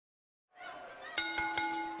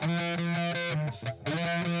The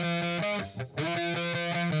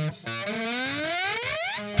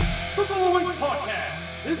following podcast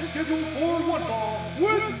is scheduled for one fall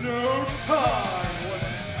with no time limit.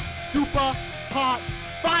 Super hot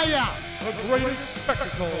fire! The greatest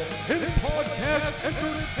spectacle in podcast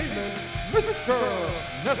entertainment, Mr.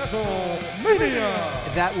 Nestlemania.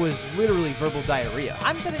 That was literally verbal diarrhea.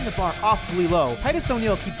 I'm setting the bar awfully low. Titus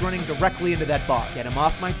O'Neil keeps running directly into that bar. Get him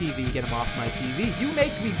off my TV, get him off my TV. You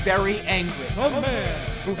make me very angry. The man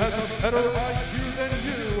who has a better IQ than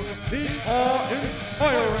you, the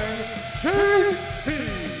awe-inspiring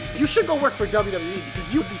JC. You should go work for WWE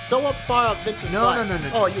because you'd be so up far up Vince's butt. No.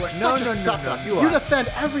 Oh, you are such a sucker. You You are. defend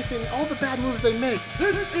everything, all the bad moves they make.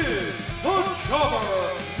 This is the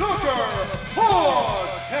Jobber Knocker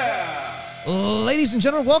Podcast. Ladies and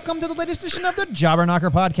gentlemen, welcome to the latest edition of the Jobber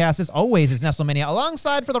Knocker Podcast. As always, is Nestlemania.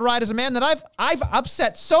 Alongside for the ride is a man that I've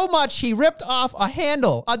upset so much he ripped off a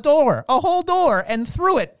handle, a door, a whole door, and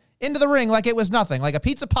threw it into the ring like it was nothing, like a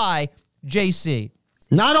pizza pie. JC.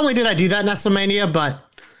 Not only did I do that, Nestlemania, but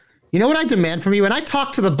you know what I demand from you? When I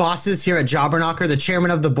talk to the bosses here at Jobber Knocker, the chairman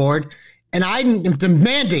of the board, and I'm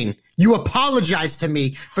demanding you apologize to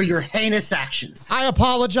me for your heinous actions. I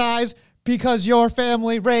apologize because your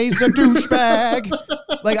family raised a douchebag.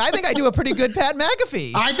 Like, I think I do a pretty good Pat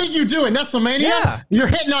McAfee. I think you do. And Nestlemania, Yeah. You're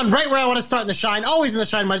hitting on right where I want to start in the shine. Always in the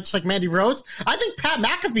shine, much like Mandy Rose. I think Pat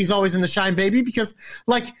McAfee's always in the shine, baby, because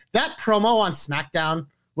like that promo on SmackDown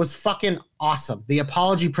was fucking awesome. The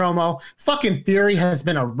apology promo. Fucking Theory has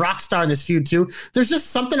been a rock star in this feud too. There's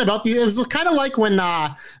just something about it was kind of like when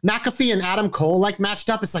McAfee and Adam Cole like matched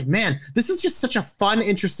up. It's like, man, this is just such a fun,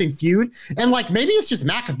 interesting feud. And like maybe it's just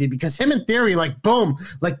McAfee because him and Theory, like, boom,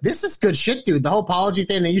 like this is good shit, dude. The whole apology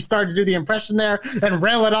thing, and you started to do the impression there and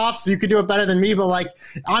rail it off so you could do it better than me. But like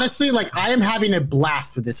honestly, like I am having a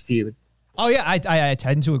blast with this feud. Oh, yeah, I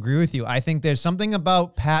tend to agree with you. I think there's something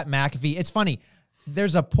about Pat McAfee. It's funny.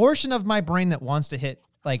 There's a portion of my brain that wants to hit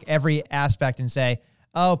like every aspect and say,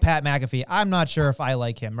 oh, Pat McAfee, I'm not sure if I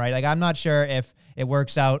like him, right? Like, I'm not sure if it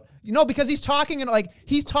works out, you know, because he's talking like a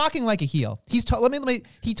heel. He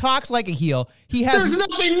talks like a heel. He has. There's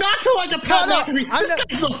nothing not to like a Pat McAfee. This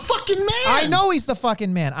guy's the fucking man. I know he's the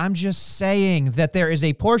fucking man. I'm just saying that there is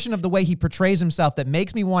a portion of the way he portrays himself that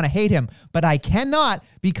makes me want to hate him, but I cannot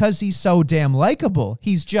because he's so damn likable.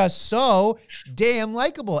 He's just so damn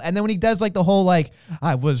likable. And then when he does like the whole like,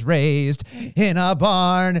 I was raised in a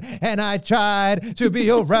barn and I tried to be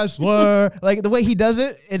a wrestler, like the way he does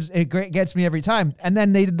it, it gets me every time. And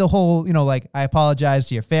then they did the whole, you know, like, I apologize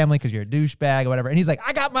to your family because you're a douchebag or whatever. And he's like,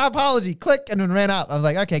 I got my apology, click, and then ran out. I was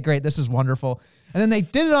like, okay, great, this is wonderful. And then they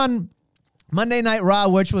did it on Monday Night Raw,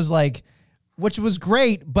 which was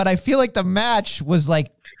great, but I feel like the match was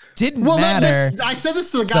like, didn't matter. I said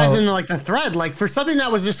this to the guys in like the thread, like for something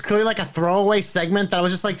that was just clearly like a throwaway segment that I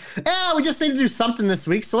was just like, we just need to do something this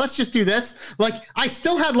week, so let's just do this. Like I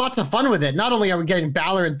still had lots of fun with it. Not only are we getting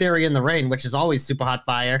Balor and Theory in the rain, which is always super hot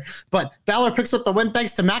fire, but Balor picks up the win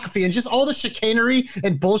thanks to McAfee, and just all the chicanery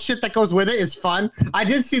and bullshit that goes with it is fun. I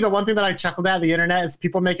did see the one thing that I chuckled at the internet is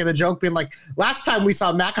people making the joke being like, last time we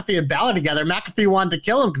saw McAfee and Balor together, McAfee wanted to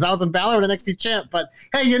kill him because I was in Balor with NXT champ. But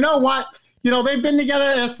hey, you know what? You know, they've been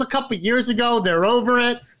together just a couple of years ago. They're over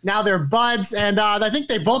it. Now they're buds. And I think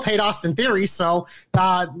they both hate Austin Theory. So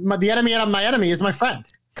the enemy of my enemy is my friend.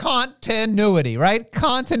 Continuity, right?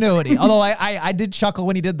 Continuity. Although I did chuckle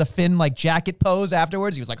when he did the Finn like jacket pose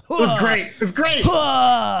afterwards. He was like, It was great. It was great.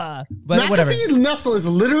 But whatever. McAfee Nestle is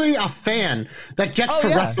literally a fan that gets to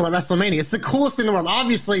wrestle at WrestleMania. It's the coolest thing in the world.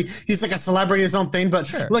 Obviously, he's like a celebrity, his own thing, but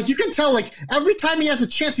like you can tell, like every time he has a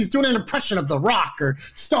chance, he's doing an impression of The Rock or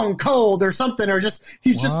Stone Cold or something, or just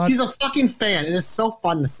he's a fucking fan. It is so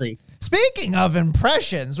fun to see. Speaking of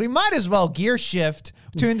impressions, we might as well gear shift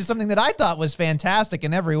into something that I thought was fantastic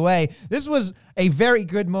in every way. This was a very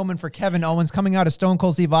good moment for Kevin Owens coming out of Stone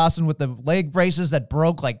Cold Steve Austin with the leg braces that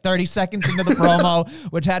broke like 30 seconds into the promo,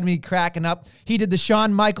 which had me cracking up. He did the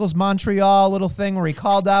Shawn Michaels Montreal little thing where he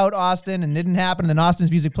called out Austin and it didn't happen. And then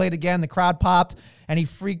Austin's music played again. The crowd popped and he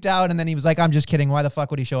freaked out. And then he was like, I'm just kidding. Why the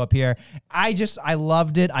fuck would he show up here? I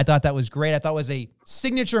loved it. I thought that was great. I thought it was a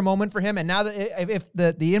signature moment for him. And now that if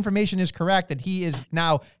the information is correct that he is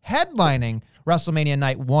now headlining WrestleMania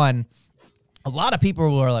Night 1, a lot of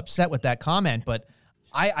people were upset with that comment, but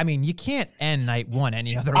I mean, you can't end Night 1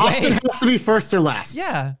 any other way. Austin has to be first or last.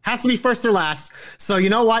 Yeah. Has to be first or last. So you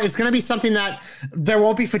know what? It's going to be something that there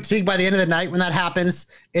won't be fatigue by the end of the night when that happens.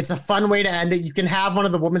 It's a fun way to end it. You can have one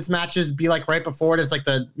of the women's matches be like right before it is like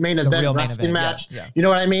the main event wrestling match. Yeah. You know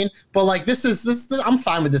what I mean? But like this is I'm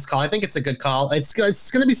fine with this call. I think it's a good call. It's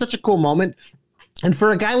going to be such a cool moment. And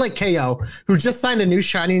for a guy like KO, who just signed a new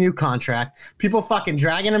shiny new contract, people fucking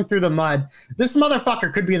dragging him through the mud, this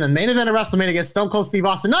motherfucker could be in the main event of WrestleMania against Stone Cold Steve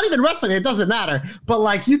Austin. Not even wrestling, it doesn't matter. But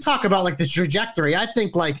like you talk about like the trajectory, I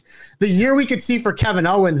think like the year we could see for Kevin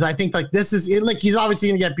Owens, I think like this is like he's obviously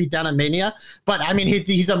gonna get beat down at Mania, but I mean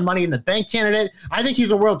he's a Money in the Bank candidate. I think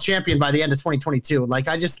he's a world champion by the end of 2022. Like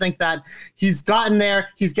I just think that he's gotten there,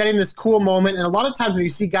 he's getting this cool moment, and a lot of times when you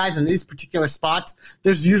see guys in these particular spots,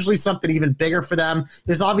 there's usually something even bigger for them.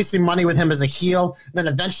 There's obviously money with him as a heel. And then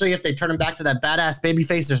eventually, if they turn him back to that badass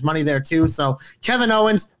babyface, there's money there too. So Kevin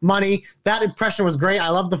Owens, money. That impression was great. I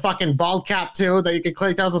love the fucking bald cap too. That you can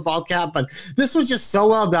clearly tell was a bald cap. But this was just so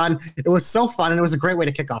well done. It was so fun, and it was a great way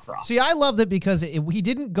to kick off Raw. See, I loved it because he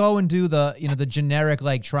didn't go and do the the generic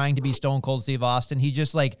like trying to be Stone Cold Steve Austin. He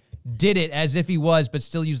just like did it as if he was, but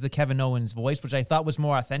still used the Kevin Owens voice, which I thought was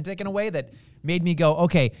more authentic in a way that made me go,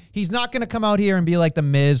 okay, he's not going to come out here and be like the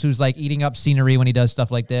Miz, who's like eating up scenery when he does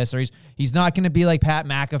stuff like this, or he's not going to be like Pat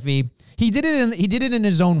McAfee. He did it in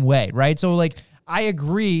his own way, right? So like I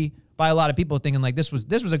agree by a lot of people thinking like this was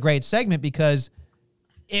a great segment because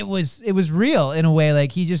it was real in a way.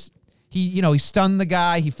 Like he stunned the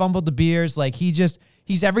guy, he fumbled the beers, like he's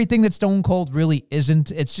everything that Stone Cold really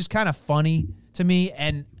isn't. It's just kind of funny to me,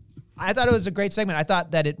 and I thought it was a great segment. I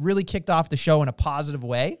thought that it really kicked off the show in a positive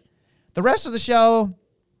way. The rest of the show,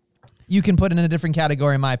 you can put in a different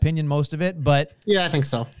category, in my opinion, most of it. But yeah, I think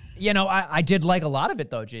so. I did like a lot of it,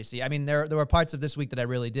 though, JC. I mean, there were parts of this week that I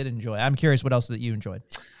really did enjoy. I'm curious what else that you enjoyed.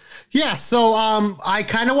 Yeah, so I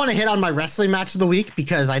kind of want to hit on my wrestling match of the week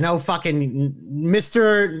because I know fucking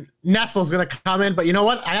Mr. Nestle's going to come in, but you know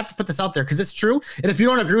what? I have to put this out there because it's true. And if you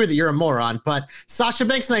don't agree with it, you're a moron. But Sasha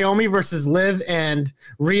Banks Naomi versus Liv and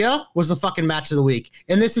Rhea was the fucking match of the week.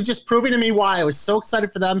 And this is just proving to me why I was so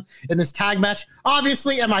excited for them in this tag match.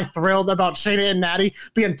 Obviously, am I thrilled about Shayna and Natty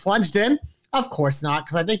being plunged in? Of course not,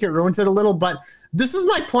 because I think it ruins it a little. But this is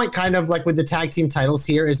my point kind of like with the tag team titles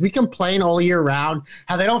here is we complain all year round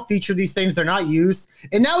how they don't feature these things. They're not used.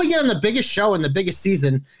 And now we get on the biggest show in the biggest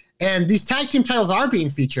season, and these tag team titles are being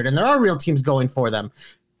featured, and there are real teams going for them.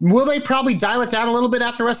 Will they probably dial it down a little bit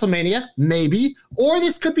after WrestleMania? Maybe. Or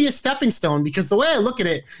this could be a stepping stone, because the way I look at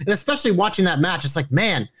it, and especially watching that match, it's like,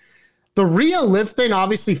 man, the Rhea Liv thing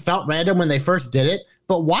obviously felt random when they first did it,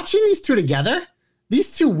 but watching these two together,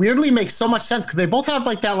 these two weirdly make so much sense because they both have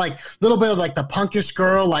like that like little bit of like the punkish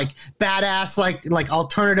girl, like badass, like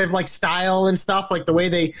alternative like style and stuff, like the way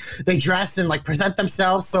they dress and like present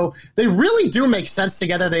themselves. So they really do make sense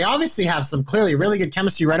together. They obviously have some clearly really good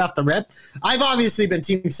chemistry right off the rip. I've obviously been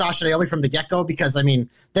team Sasha Naomi from the get-go because I mean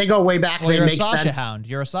they go way back. Well, they you're make a Sasha sense. hound.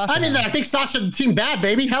 You're a Sasha. I mean, hound. I think Sasha team bad,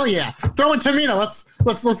 baby. Hell yeah. Throw in Tamina.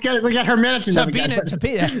 Let's get her managing them again.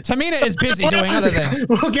 Tamina is busy doing other things.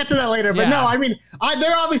 We'll get to that later. But Yeah. no, I mean,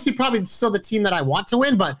 they're obviously probably still the team that I want to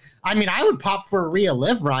win. But I mean, I would pop for a Rhea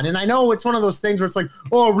Liv run. And I know it's one of those things where it's like,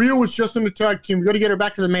 oh, Rhea was just in the tag team. We got to get her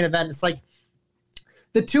back to the main event. It's like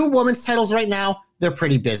the two women's titles right now, they're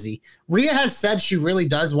pretty busy. Rhea has said she really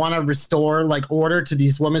does want to restore like order to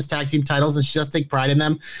these women's tag team titles, and she does take pride in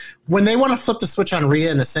them. When they want to flip the switch on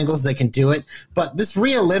Rhea in the singles, they can do it. But this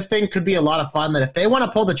Rhea Liv thing could be a lot of fun. That if they want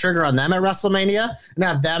to pull the trigger on them at WrestleMania and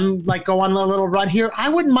have them like go on a little run here, I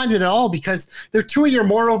wouldn't mind it at all because they're two of your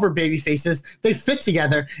more over baby faces. They fit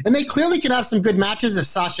together, and they clearly could have some good matches if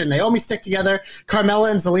Sasha and Naomi stick together.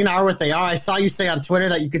 Carmella and Zelina are what they are. I saw you say on Twitter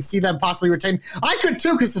that you could see them possibly retain. I could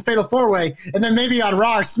too because it's a fatal four-way, and then maybe on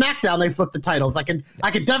Raw or SmackDown they flip the titles. I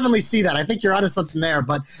could definitely see that. I think you're onto something there,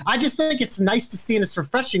 but I just think it's nice to see and it's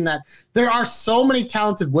refreshing that there are so many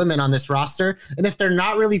talented women on this roster, and if they're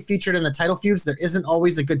not really featured in the title feuds, there isn't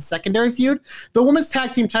always a good secondary feud. The women's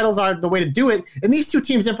tag team titles are the way to do it, and these two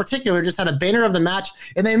teams in particular just had a banner of the match,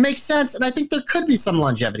 and they make sense, and I think there could be some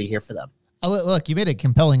longevity here for them. Oh, look, you made a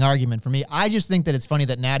compelling argument for me. I just think that it's funny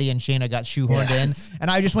that Natty and Shayna got shoehorned in, and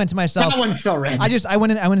I just went to myself. That one's so random. I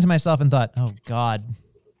went into myself and thought,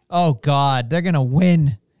 oh God, they're gonna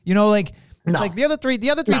win. You know, like the other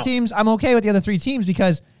three teams. I'm okay with the other three teams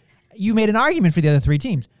because you made an argument for the other three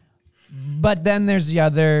teams. But then there's the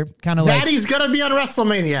other kind of like Natty's gonna be on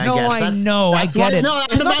WrestleMania. No, I guess. I get it. No,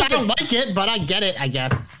 I don't like it, but I get it. I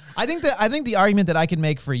guess. I think the argument that I can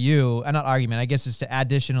make for you, not argument, I guess, is to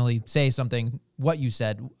additionally say something. What you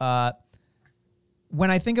said.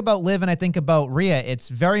 When I think about Liv and I think about Rhea, it's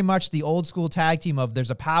very much the old school tag team of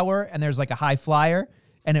there's a power and there's like a high flyer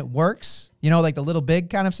and it works, you know, like the little big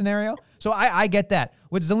kind of scenario. So I get that.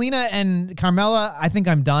 With Zelina and Carmella, I think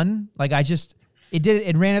I'm done. Like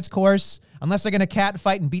it ran its course. Unless they're going to cat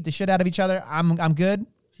fight and beat the shit out of each other, I'm good.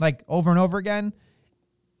 Like over and over again.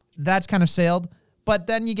 That's kind of sailed. But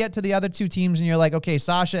then you get to the other two teams and you're like, okay,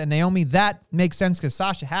 Sasha and Naomi, that makes sense because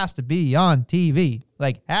Sasha has to be on TV.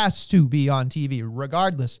 Like, has to be on TV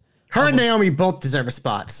regardless. Her and Naomi both deserve a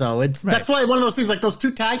spot. So that's why one of those things, like those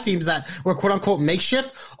two tag teams that were quote unquote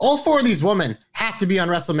makeshift, all four of these women have to be on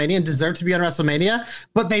WrestleMania and deserve to be on WrestleMania,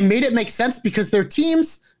 but they made it make sense because their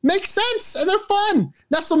teams make sense and they're fun.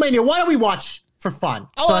 WrestleMania, why do we watch for fun?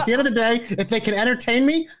 So at the end of the day, if they can entertain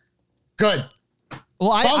me, good.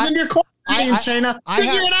 Well, Balls in your court, Shayna.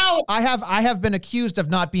 Figure it out. I have been accused of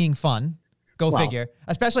not being fun. Go figure.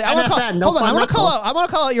 Especially, I want to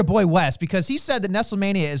call out your boy Wes because he said that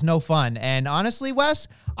WrestleMania is no fun. And honestly, Wes,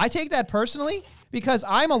 I take that personally because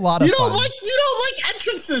I'm a lot of fun. You don't like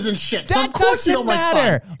entrances and shit. That so of course you don't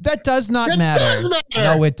matter. Like fun. That does not matter. It does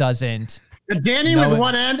matter. No, it doesn't. Danny with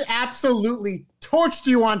one end absolutely torched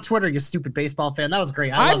you on Twitter, you stupid baseball fan. That was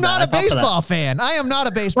great. I'm not a baseball fan. I am not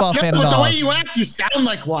a baseball fan at all. The way you act, you sound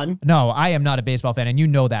like one. No, I am not a baseball fan, and you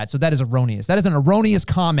know that. So that is erroneous. That is an erroneous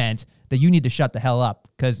comment that you need to shut the hell up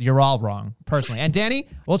because you're all wrong, personally. And Danny,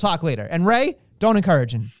 we'll talk later. And Ray, don't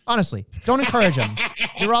encourage him. Honestly, don't encourage him.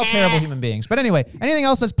 You're all terrible human beings. But anyway, anything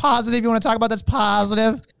else that's positive you want to talk about that's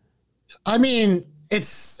positive? I mean,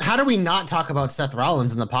 it's how do we not talk about Seth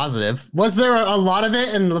Rollins in the positive? Was there a lot of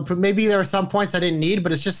it? And maybe there were some points I didn't need,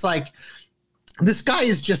 but it's just like this guy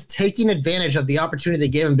is just taking advantage of the opportunity they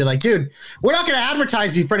gave him and be like, dude, we're not going to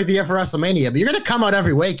advertise you for anything for WrestleMania, but you're going to come out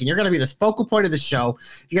every week and you're going to be this focal point of the show.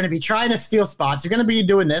 You're going to be trying to steal spots. You're going to be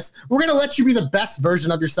doing this. We're going to let you be the best version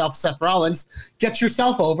of yourself, Seth Rollins. Get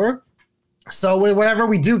yourself over. So whenever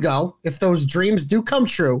we do go, if those dreams do come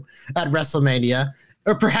true at WrestleMania,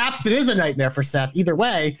 or perhaps it is a nightmare for Seth. Either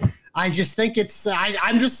way, I just think it's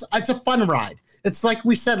a fun ride. It's like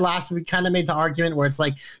we said last week, we kind of made the argument where it's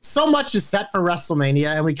like so much is set for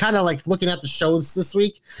WrestleMania, and we kind of like looking at the shows this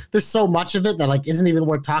week. There's so much of it that like isn't even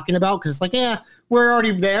worth talking about because it's like, yeah, we're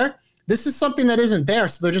already there. This is something that isn't there,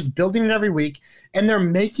 so they're just building it every week, and they're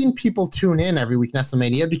making people tune in every week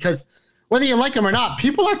WrestleMania because whether you like him or not,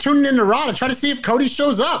 people are tuning in to Raw to try to see if Cody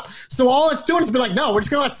shows up. So all it's doing is be like, no, we're just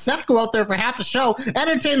going to let Seth go out there for half the show,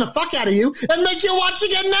 entertain the fuck out of you, and make you watch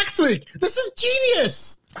again next week. This is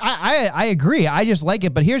genius. I agree. I just like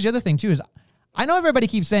it. But here's the other thing, too, is I know everybody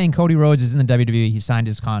keeps saying Cody Rhodes is in the WWE. He signed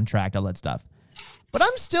his contract, all that stuff. But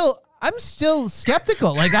I'm still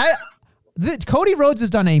skeptical. Like Cody Rhodes has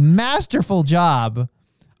done a masterful job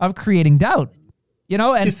of creating doubt. You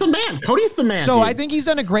know, and he's the man. Cody's the man. So dude. I think he's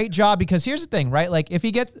done a great job because here's the thing, right? Like if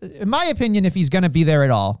he gets, in my opinion, if he's going to be there at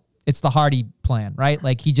all, it's the Hardy plan, right?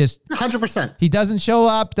 Like he just 100%. He doesn't show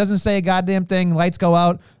up, doesn't say a goddamn thing. Lights go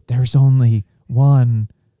out. There's only one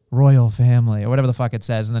royal family or whatever the fuck it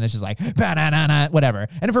says. And then it's just like, ba-na-na-na, whatever.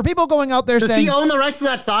 And for people going out there saying, does he own the rights to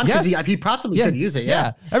that song? Because yes, he possibly could use it.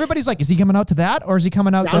 Yeah. Everybody's like, is he coming out to that? Or is he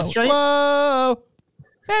coming out Down to, straight? whoa,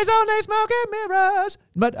 there's only smoke and mirrors.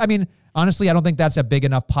 But I mean, honestly, I don't think that's a big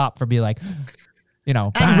enough pop for be like, you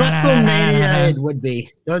know. And WrestleMania, it would be.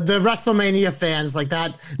 The WrestleMania fans like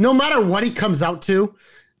that, no matter what he comes out to,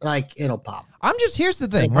 like, it'll pop. Here's the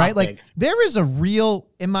thing, right? Like, there is a real,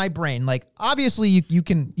 in my brain, like, obviously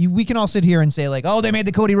we can all sit here and say, like, oh, they made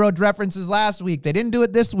the Cody Rhodes references last week. They didn't do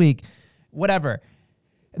it this week. Whatever.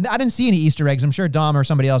 I didn't see any Easter eggs. I'm sure Dom or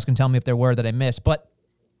somebody else can tell me if there were that I missed, but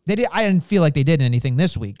I didn't feel like they did anything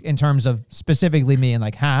this week in terms of specifically me and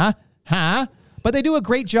like, huh? But they do a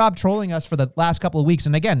great job trolling us for the last couple of weeks.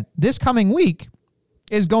 And again, this coming week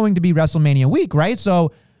is going to be WrestleMania week, right?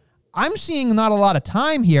 So I'm seeing not a lot of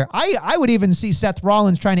time here. I would even see Seth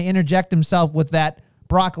Rollins trying to interject himself with that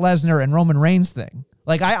Brock Lesnar and Roman Reigns thing.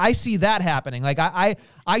 Like, I see that happening. Like,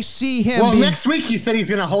 I see him. Well, next week he said he's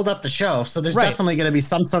going to hold up the show. So there's definitely going to be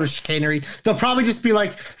some sort of chicanery. They'll probably just be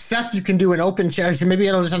like, Seth, you can do an open show. Maybe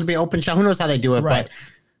it'll just have to be an open show. Who knows how they do it, but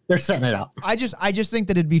they're setting it up. I just think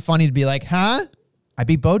that it'd be funny to be like, huh? I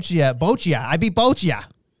beat Bochia. I beat Bochia.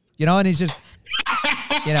 You know, and he's just,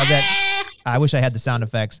 you know, that I wish I had the sound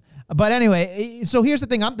effects. But anyway, so here's the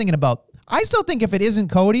thing I'm thinking about. I still think if it isn't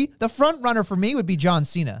Cody, the front runner for me would be John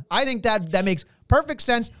Cena. I think that makes perfect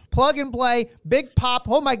sense. Plug and play, big pop.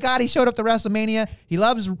 Oh my God, he showed up to WrestleMania. He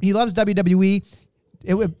loves WWE.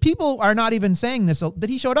 People are not even saying this, but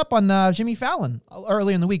he showed up on Jimmy Fallon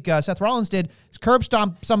earlier in the week. Seth Rollins did curb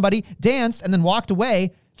stomp somebody, danced, and then walked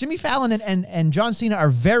away. Jimmy Fallon and John Cena are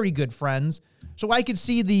very good friends. So I could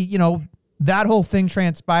see that whole thing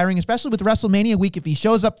transpiring, especially with WrestleMania week. If he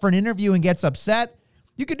shows up for an interview and gets upset,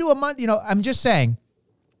 you could do a month. You know, I'm just saying.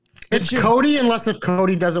 It's Cody, unless if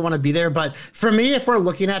Cody doesn't want to be there. But for me, if we're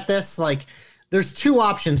looking at this, like, there's two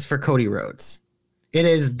options for Cody Rhodes. it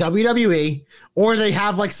is WWE, or they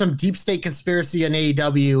have like some deep state conspiracy in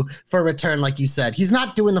AEW for a return, like you said. He's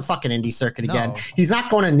not doing the fucking indie circuit again. No. He's not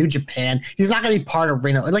going to New Japan. He's not going to be part of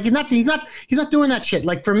Reno. Like he's not doing that shit.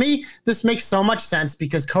 Like for me, this makes so much sense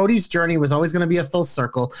because Cody's journey was always going to be a full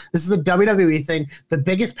circle. This is a WWE thing. The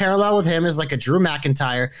biggest parallel with him is like a Drew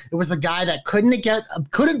McIntyre. It was the guy that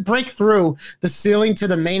couldn't break through the ceiling to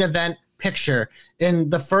the main event picture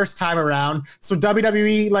in the first time around. So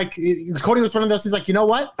WWE, like Cody was one of those. He's like, you know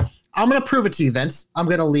what? I'm going to prove it to you, Vince. I'm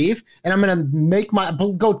going to leave and I'm going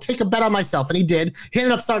to go take a bet on myself. And he did. He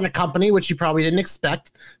ended up starting a company, which he probably didn't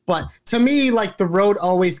expect. But to me, like the road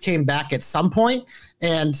always came back at some point.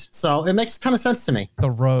 And so it makes a ton of sense to me.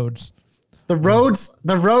 The roads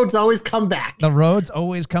always come back. The roads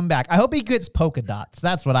always come back. I hope he gets polka dots.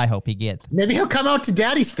 That's what I hope he gets. Maybe he'll come out to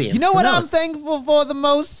Daddy's theme. You know Who what I'm knows? thankful for the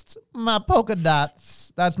most? My polka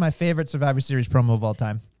dots. That's my favorite Survivor Series promo of all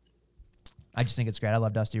time. I just think it's great. I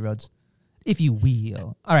love Dusty Rhodes, if you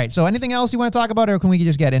will. All right, so anything else you want to talk about, or can we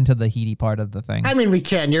just get into the heaty part of the thing? I mean, we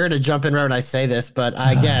can. You're going to jump in right when I say this, but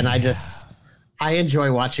again, I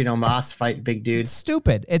enjoy watching Omos fight big dudes.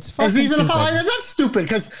 Stupid. It's fucking He's stupid. That's stupid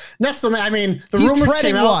because Nestle, I mean, the He's rumors treading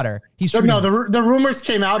came out. water. He's treading the rumors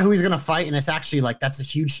came out who he's going to fight, and it's actually like that's a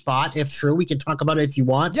huge spot. If true, we can talk about it if you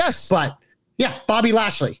want. Yes. But yeah, Bobby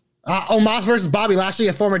Lashley. Omos versus Bobby Lashley,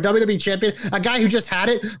 a former WWE champion, a guy who just had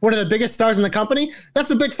it, one of the biggest stars in the company.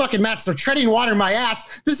 That's a big fucking match. So treading water my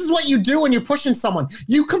ass. This is what you do when you're pushing someone.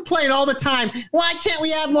 You complain all the time. Why can't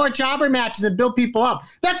we have more jobber matches and build people up?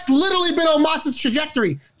 That's literally been Omos's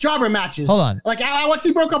trajectory. Jobber matches. Hold on. Like once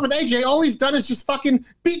he broke up with AJ, all he's done is just fucking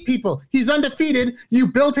beat people. He's undefeated. You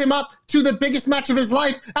build him up to the biggest match of his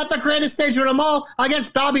life at the grandest stage of them all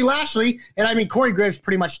against Bobby Lashley. And I mean, Corey Graves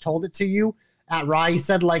pretty much told it to you. At Raw, he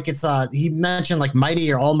said like he mentioned like mighty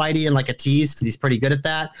or almighty and like a tease because he's pretty good at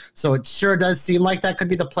that. So it sure does seem like that could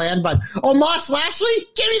be the plan. But Omos Lashley,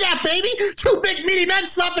 give me that, baby. Two big meaty men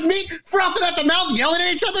slapping meat, frothing at the mouth, yelling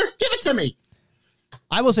at each other. Give it to me.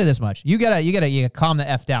 I will say this much. You gotta calm the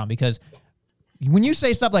F down because when you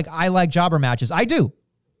say stuff like I like jobber matches, I do.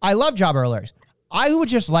 I love jobber alerts. I would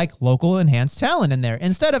just like local enhanced talent in there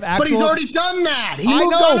instead of actual. But he's already done that. He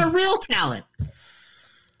moved on to real talent.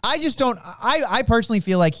 I just don't. I personally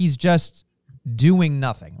feel like he's just doing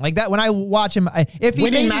nothing like that. When I watch him, if he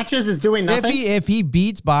winning matches is doing nothing. If he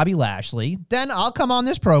beats Bobby Lashley, then I'll come on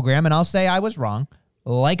this program and I'll say I was wrong,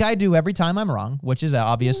 like I do every time I'm wrong, which is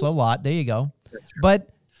obviously a lot. There you go. But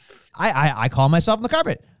I call myself on the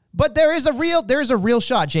carpet. But there is a real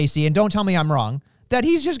shot, JC, and don't tell me I'm wrong, that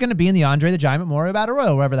he's just going to be in the Andre the Giant Memorial Battle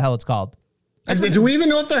Royal, whatever the hell it's called. Do we even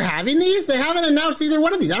know if they're having these? They haven't announced either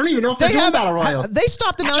one of these. I don't even know if they're doing Battle Royals. They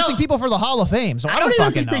stopped announcing people for the Hall of Fame, so I don't even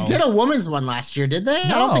fucking think know. they did a women's one last year, did they?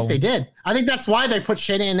 No. I don't think they did. I think that's why they put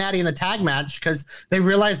Shayna and Natty in the tag match because they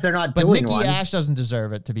realized they're not doing Nikki one. Ash doesn't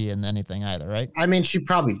deserve it to be in anything either, right? I mean, she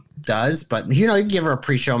probably does, but you can give her a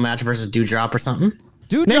pre-show match versus Doudrop or something.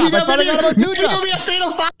 Doudrop. I thought about Maybe it'll Doudrop. be a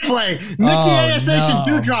fatal five-way. Nikki ASH and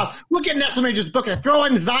Doudrop. Look at Nestlemania just booking it. Throw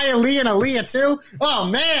in Xia Li and Aaliyah too. Oh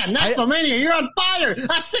man, Nestlemania, you're on fire.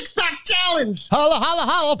 A six-pack challenge. Holla, holla,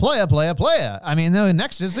 holla, player. I mean, the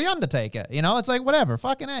next is The Undertaker. It's like, whatever.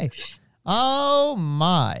 Fucking A. Oh,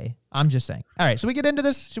 my. I'm just saying. All right, so we get into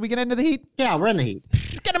this? Should we get into the heat? Yeah, we're in the heat.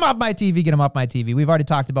 Get him off my TV. We've already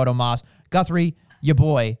talked about Omos. Guthrie, your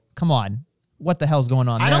boy. Come on. What the hell's going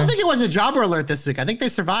on there? I don't think it was a jobber alert this week. I think they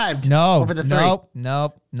survived over the 3.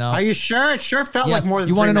 Nope. Are you sure? It sure felt like more than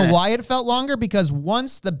 3 You want to know minutes. why it felt longer? Because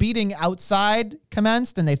once the beating outside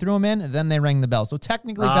commenced and they threw him in, then they rang the bell. So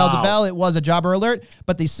technically, bell to bell, it was a jobber alert,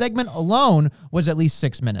 but the segment alone was at least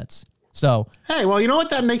 6 minutes. So hey, well, you know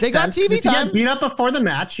what? That makes they sense. got TV If you time. get beat up before the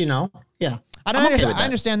match, yeah. I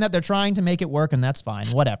understand that they're trying to make it work, and that's fine.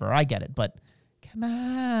 Whatever, I get it. But come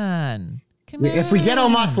on. If we get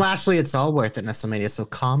Omos Lashley, it's all worth it, Nestlemania. So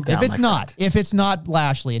calm down. If it's not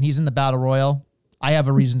Lashley and he's in the Battle Royal, I have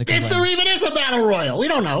a reason to complain. If there even is a Battle Royal, we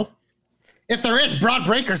don't know. If there is, Broad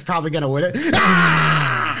Breaker's probably going to win it.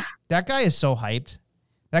 That guy is so hyped.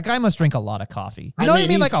 That guy must drink a lot of coffee. You know what I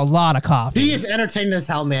mean? Like a lot of coffee. He is entertaining as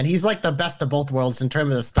hell, man. He's like the best of both worlds in terms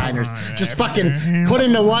of the Steiners. Just fucking put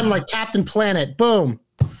into one like Captain Planet. Boom.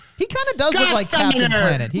 He kind of does look like Captain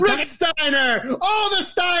Planet. Rick Steiner. All the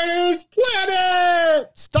Steiners.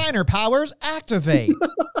 Planet. Steiner powers activate.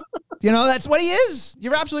 That's what he is.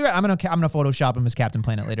 You're absolutely right. I'm gonna Photoshop him as Captain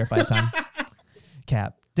Planet later if I have time.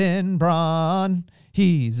 Captain Braun.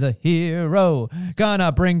 He's a hero.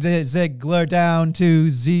 Gonna bring Ziggler down to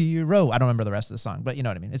 0. I don't remember the rest of the song, but you know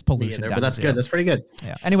what I mean. It's pollution. But that's good. That's pretty good.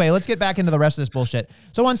 Yeah. Anyway, let's get back into the rest of this bullshit.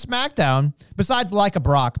 So on SmackDown, besides Like a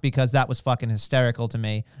Brock, because that was fucking hysterical to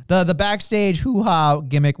me, the backstage hoo-ha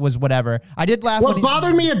gimmick was whatever. I did laugh. What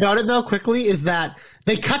bothered me about it, though, quickly, is that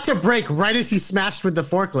they cut to break right as he smashed with the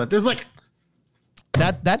forklift. There's like...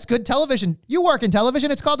 That's good television. You work in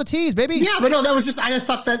television. It's called a tease, baby. Yeah, but no, I just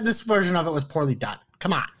thought that this version of it was poorly done.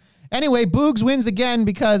 Come on. Anyway, Boogs wins again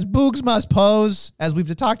because Boogs must pose. As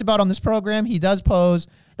we've talked about on this program, he does pose.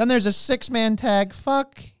 Then there's a 6-man tag.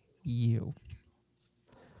 Fuck you.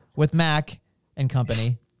 With Mac and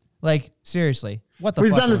company. Like, seriously. What the fuck?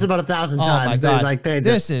 We've done this about 1,000 times. Oh my God.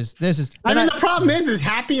 This is. I mean, the problem is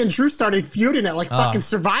Happy and Drew started feuding at like fucking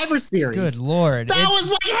Survivor Series. Good Lord. That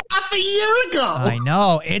was like half a year ago. I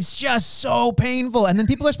know. It's just so painful. And then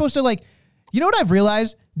people are supposed to like, you know what I've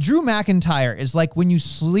realized? Drew McIntyre is like when you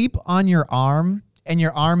sleep on your arm and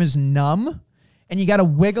your arm is numb and you got to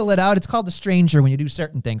wiggle it out. It's called the stranger when you do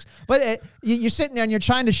certain things. But you're sitting there and you're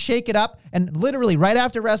trying to shake it up. And literally right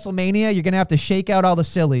after WrestleMania, you're going to have to shake out all the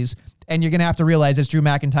sillies. And you're going to have to realize it's Drew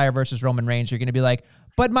McIntyre versus Roman Reigns. You're going to be like,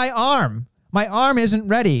 but my arm isn't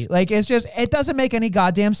ready. Like, it's just, it doesn't make any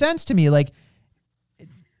goddamn sense to me. Like,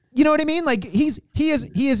 you know what I mean? Like, he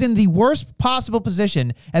is in the worst possible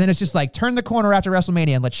position. And then it's just like, turn the corner after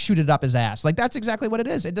WrestleMania and let's shoot it up his ass. Like, that's exactly what it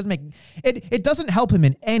is. It doesn't make, it doesn't help him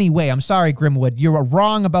in any way. I'm sorry, Grimwood. You're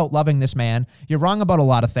wrong about loving this man. You're wrong about a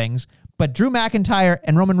lot of things. But Drew McIntyre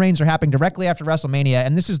and Roman Reigns are happening directly after WrestleMania.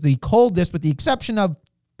 And this is the coldest, with the exception of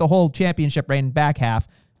the whole championship reign back half,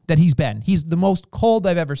 that he's been. He's the most cold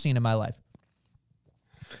I've ever seen in my life.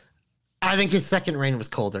 I think his second reign was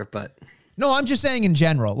colder, but no, I'm just saying in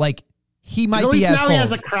general. Like, he might at be least as now cold. he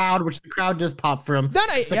has a crowd, which the crowd does pop for him.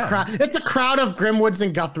 It's a crowd of Grimwoods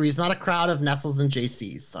and Guthries, not a crowd of Nestles and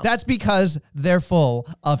JCs. So. That's because they're full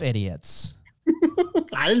of idiots.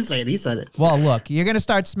 I didn't say it. He said it. Well, look, you're going to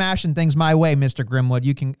start smashing things my way, Mr. Grimwood.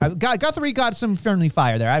 You can. Guthrie got some friendly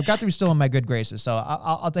fire there. Guthrie's still in my good graces, so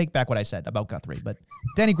I'll take back what I said about Guthrie. But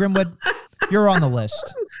Danny Grimwood, you're on the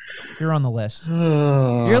list. You're on the list.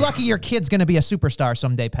 You're lucky your kid's going to be a superstar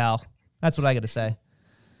someday, pal. That's what I got to say.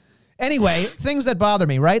 Anyway, things that bother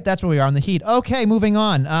me, right? That's where we are on the heat. Okay, moving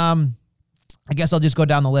on. I guess I'll just go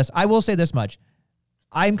down the list. I will say this much.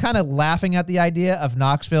 I'm kind of laughing at the idea of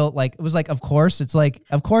Knoxville. Like, it was like, of course. It's like,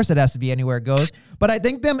 of course it has to be anywhere it goes. But I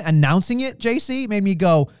think them announcing it, JC, made me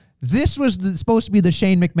go, this was supposed to be the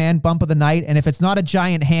Shane McMahon bump of the night. And if it's not a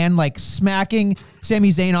giant hand, like smacking Sami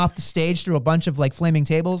Zayn off the stage through a bunch of like flaming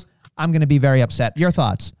tables, I'm going to be very upset. Your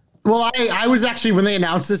thoughts? Well, I was actually, when they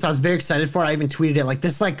announced this, I was very excited for it. I even tweeted it. Like,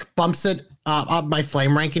 this like bumps it up my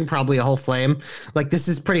flame ranking, probably a whole flame. Like, this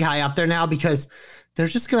is pretty high up there now because they're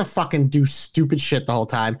just going to fucking do stupid shit the whole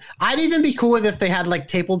time. I'd even be cool with if they had like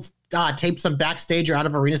tapes of backstage or out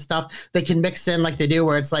of arena stuff they can mix in like they do,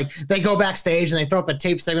 where it's like they go backstage and they throw up a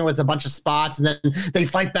tape segment with a bunch of spots and then they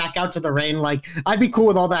fight back out to the ring. Like, I'd be cool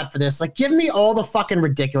with all that for this. Like, give me all the fucking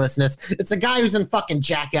ridiculousness. It's a guy who's in fucking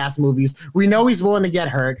Jackass movies. We know he's willing to get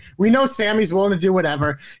hurt. We know Sammy's willing to do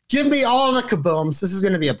whatever. Give me all the kabooms. This is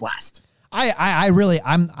going to be a blast. I really,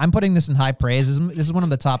 I'm putting this in high praise. This is one of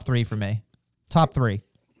the top 3 for me. Top 3.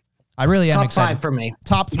 I really am top excited. 5 for me.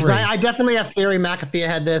 Top 3. I definitely have Theory McAfee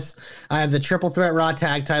ahead this. I have the Triple Threat Raw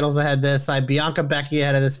Tag titles ahead this. I have Bianca Becky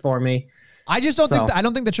ahead of this for me. I just don't think I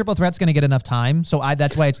don't think the Triple Threat's going to get enough time, so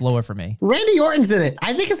that's why it's lower for me. Randy Orton's in it.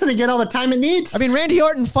 I think it's going to get all the time it needs. I mean, Randy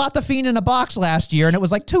Orton fought the Fiend in a box last year, and it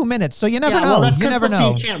was like 2 minutes, so you never know. Well, that's you never the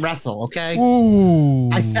know. Fiend can't wrestle, okay? Ooh.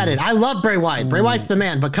 I said it. I love Bray Wyatt. Bray Wyatt's the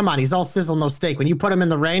man, but come on, he's all sizzle, no steak. When you put him in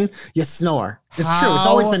the ring, you snore. It's true. It's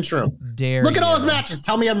always been true. Look at all his matches.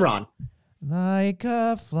 Tell me I'm wrong. Like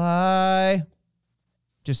a fly.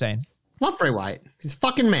 Just saying. Love Bray Wyatt. He's a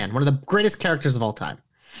fucking man. One of the greatest characters of all time.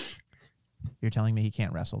 You're telling me he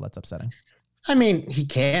can't wrestle. That's upsetting. I mean, he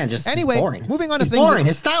can. Just anyway, he's boring. Moving on to he's things. Boring.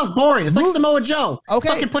 His style's boring. It's like Samoa Joe. Okay.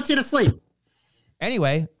 Fucking puts you to sleep.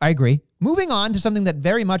 Anyway, I agree. Moving on to something that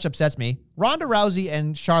very much upsets me. Ronda Rousey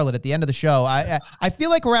and Charlotte at the end of the show. I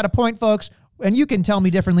feel like we're at a point, folks, and you can tell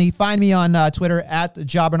me differently. Find me on Twitter at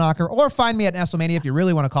Jobberknocker or find me at Nestlemania if you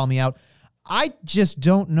really want to call me out. I just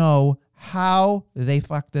don't know how they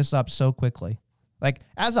fucked this up so quickly. Like,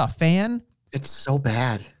 as a fan. It's so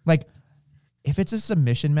bad. Like, if it's a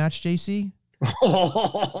submission match, JC,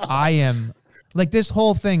 I am like, this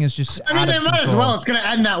whole thing is just. I mean, they might as well. It's going to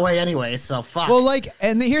end that way anyway. So fuck. Well, like,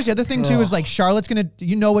 and here's the other thing too is like Charlotte's gonna.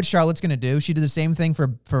 You know what Charlotte's gonna do? She did the same thing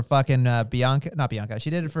for fucking Bianca, not Bianca.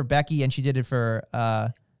 She did it for Becky and she did it for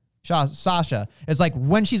Sasha is like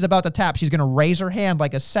when she's about to tap, she's going to raise her hand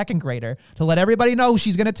like a second grader to let everybody know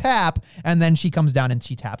she's going to tap. And then she comes down and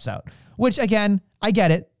she taps out, which again, I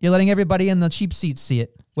get it. You're letting everybody in the cheap seats see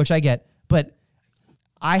it, which I get. But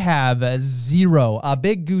I have a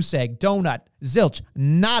big goose egg, donut, zilch,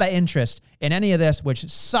 nada interest in any of this, which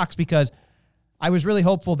sucks because I was really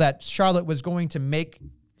hopeful that Charlotte was going to make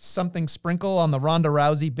something sprinkle on the Ronda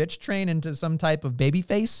Rousey bitch train into some type of baby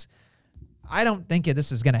face. I don't think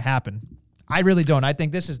this is going to happen. I really don't. I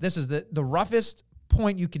think this is the roughest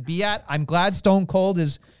point you could be at. I'm glad Stone Cold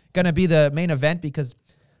is going to be the main event because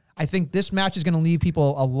I think this match is going to leave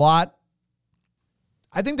people a lot.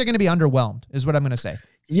 I think they're going to be underwhelmed is what I'm going to say.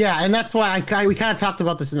 Yeah, and that's why we kind of talked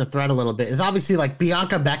about this in the thread a little bit. Is obviously like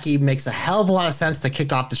Bianca Becky makes a hell of a lot of sense to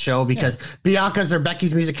kick off the show because Bianca's or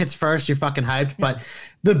Becky's music hits first. You're fucking hyped. But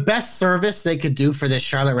the best service they could do for this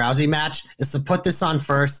Charlotte Rousey match is to put this on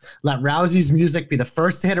first. Let Rousey's music be the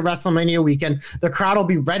first to hit a WrestleMania weekend. The crowd will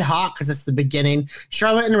be red hot because it's the beginning.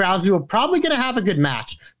 Charlotte and Rousey will probably going to have a good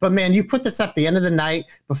match. But man, you put this at the end of the night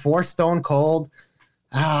before Stone Cold.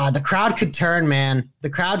 The crowd could turn, man. The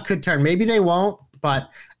crowd could turn. Maybe they won't.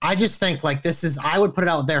 But I just think like I would put it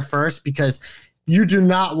out there first because you do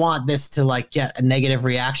not want this to like get a negative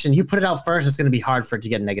reaction. You put it out first, it's going to be hard for it to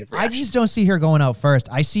get a negative reaction. I just don't see her going out first.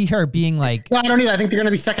 I see her being like, no, I don't either. I think they're going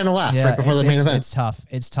to be second to last right before the main event. It's tough.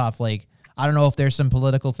 It's tough. Like, I don't know if there's some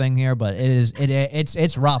political thing here, but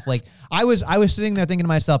it's rough. Like I was sitting there thinking to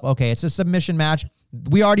myself, okay, it's a submission match.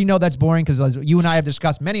 We already know that's boring because you and I have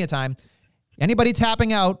discussed many a time. Anybody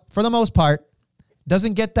tapping out for the most part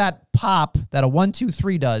doesn't get that pop that a 1, 2,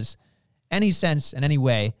 3 does any sense in any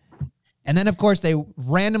way. And then, of course, they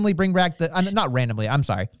randomly bring back not randomly, I'm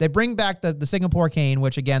sorry. They bring back the Singapore Cane,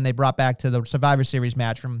 which, again, they brought back to the Survivor Series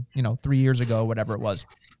match from, 3 years ago, whatever it was.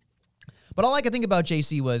 But all I could think about,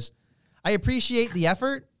 JC, was I appreciate the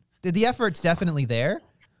effort. The effort's definitely there.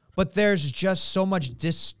 But there's just so much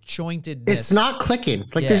disjointedness. It's not clicking.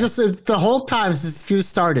 Like there's just the whole time since you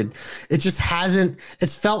started, it just hasn't.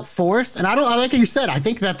 It's felt forced, and I like you said. I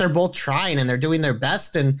think that they're both trying and they're doing their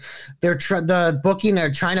best, and they're the booking.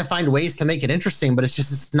 They're trying to find ways to make it interesting, but it's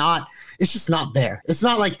just not there. It's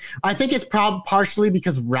not like I think it's partially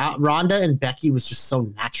because Ronda and Becky was just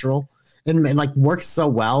so natural. And like works so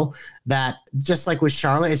well that just like with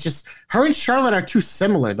Charlotte, it's just her and Charlotte are too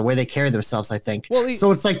similar the way they carry themselves, I think.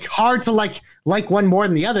 So it's like hard to like one more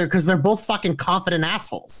than the other because they're both fucking confident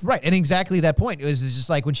assholes. Right. And exactly that point. It was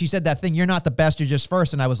just like when she said that thing, you're not the best, you're just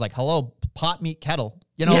first. And I was like, hello, pot, meet, kettle.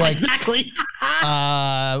 Exactly.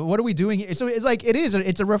 What are we doing here? So it's like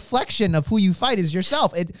it's a reflection of who you fight is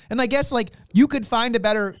yourself. And I guess like you could find a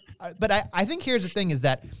better, but I think here's the thing is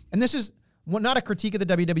that, and this is, well, not a critique of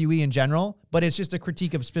the WWE in general, but it's just a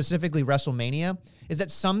critique of specifically WrestleMania, is that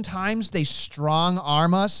sometimes they strong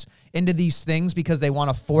arm us into these things because they want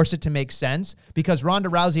to force it to make sense, because Ronda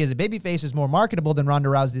Rousey as a babyface is more marketable than Ronda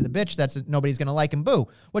Rousey the bitch that's nobody's going to like and boo,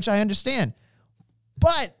 which I understand.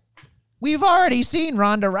 But we've already seen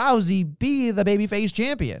Ronda Rousey be the babyface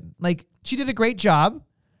champion. Like, she did a great job,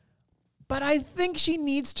 but I think she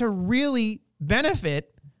needs to really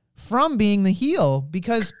benefit from being the heel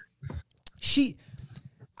because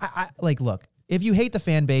look, if you hate the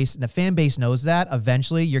fan base and the fan base knows that,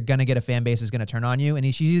 eventually you're going to get a fan base that's going to turn on you.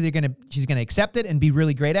 And she's going to accept it and be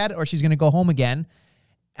really great at it, or she's going to go home again.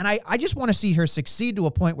 And I just want to see her succeed to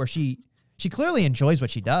a point where she clearly enjoys what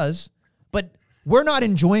she does, but we're not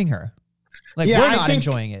enjoying her. Like, we're not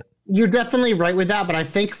enjoying it. You're definitely right with that, but I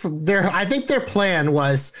think their plan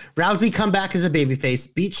was Rousey come back as a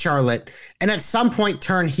babyface, beat Charlotte, and at some point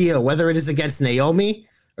turn heel, whether it is against Naomi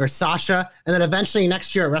or Sasha, and then eventually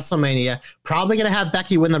next year at WrestleMania, probably going to have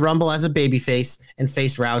Becky win the Rumble as a babyface and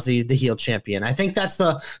face Rousey, the heel champion. I think that's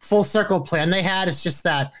the full circle plan they had. It's just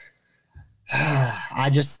that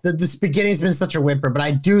this beginning's been such a whimper, but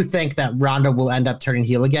I do think that Ronda will end up turning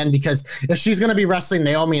heel again, because if she's going to be wrestling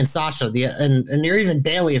Naomi and Sasha, and even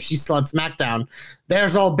Bayley, if she's still on SmackDown,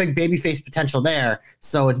 there's all big babyface potential there.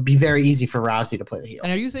 So it'd be very easy for Rousey to play the heel.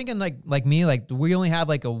 And are you thinking like me, like we only have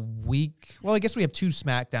like a week? Well, I guess we have 2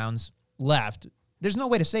 SmackDowns left. There's no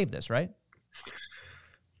way to save this, right?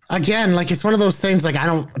 Again, like it's one of those things, like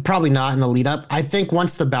probably not in the lead up. I think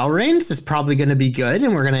once the bell rings, it's probably going to be good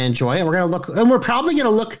and we're going to enjoy it. We're probably going to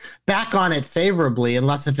look back on it favorably,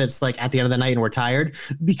 unless if it's like at the end of the night and we're tired,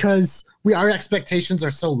 because our expectations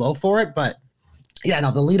are so low for it. But yeah,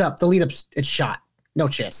 no, the lead up, it's shot. No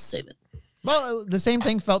chance to save it. Well, the same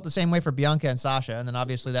thing felt the same way for Bianca and Sasha. And then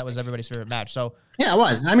obviously that was everybody's favorite match. So yeah, it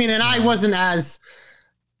was. I mean, and I wasn't as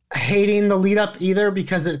hating the lead up either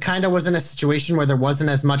because it kind of was in a situation where there wasn't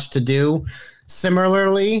as much to do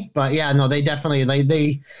similarly. But yeah, no, they definitely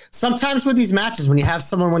they sometimes with these matches when you have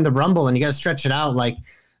someone win the Rumble and you got to stretch it out, like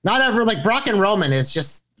not ever like Brock and Roman is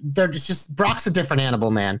just Brock's a different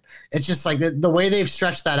animal, man. It's just like the way they've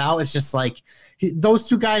stretched that out. It's just like those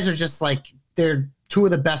two guys are just like they're two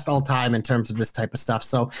of the best all time in terms of this type of stuff.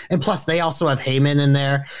 So, and plus they also have Heyman in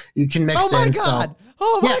there. You can mix Oh my in. God. So,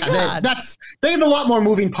 Oh my yeah, God. they have a lot more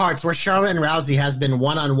moving parts where Charlotte and Rousey has been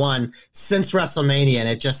one-on-one since WrestleMania. And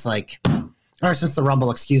it just like, or since the Rumble,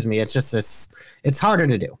 excuse me. It's just it's harder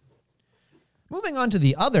to do. Moving on to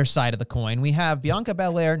the other side of the coin, we have Bianca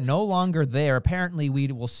Belair no longer there. Apparently, we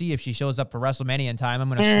will see if she shows up for WrestleMania in time. I'm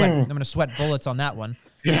gonna sweat bullets on that one.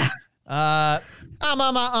 Yeah. I'm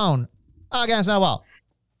on my own. Against no well.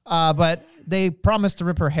 But they promised to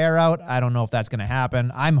rip her hair out. I don't know if that's gonna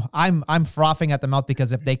happen. I'm frothing at the mouth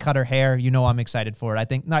because if they cut her hair, you know I'm excited for it. I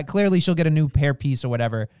think not clearly she'll get a new hair piece or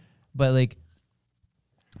whatever, but like,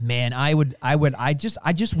 man, I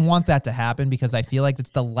just want that to happen because I feel like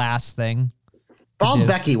it's the last thing. Bald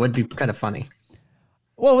Becky would be kind of funny.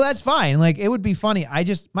 Well, that's fine. Like, it would be funny.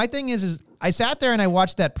 My thing is I sat there and I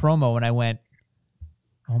watched that promo and I went,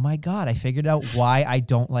 oh my God, I figured out why I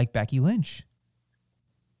don't like Becky Lynch.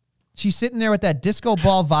 She's sitting there with that disco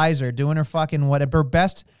ball visor doing her fucking her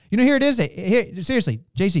best. You know, here it is. Here, seriously,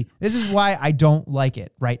 JC, this is why I don't like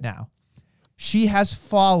it right now. She has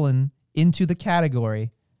fallen into the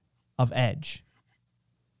category of Edge.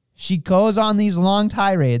 She goes on these long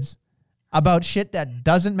tirades about shit that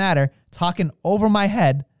doesn't matter, talking over my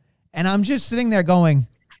head, and I'm just sitting there going,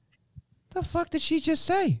 the fuck did she just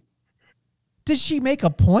say? Did she make a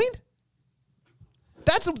point?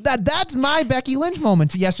 That's my Becky Lynch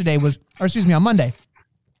moment yesterday on Monday.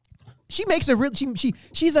 She makes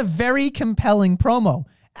she's a very compelling promo.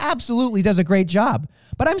 Absolutely does a great job.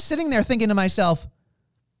 But I'm sitting there thinking to myself,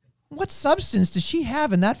 what substance does she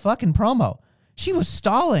have in that fucking promo? She was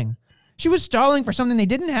stalling. She was stalling for something they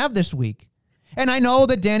didn't have this week. And I know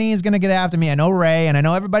that Danny is going to get after me. I know Ray, and I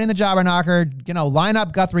know everybody in the Jobber Knocker. You know, line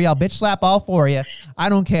up Guthrie. I'll bitch slap all for you. I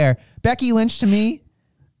don't care. Becky Lynch, to me,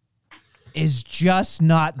 is just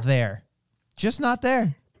not there. Just not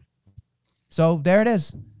there. So there it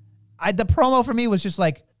is. The promo for me was just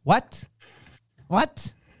like, what?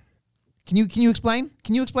 What? Can you explain?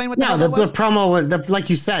 Can you explain what that was? The promo, like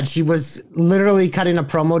you said, she was literally cutting a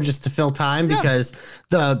promo just to fill time because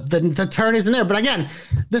the turn isn't there. But again,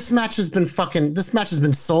 this match has been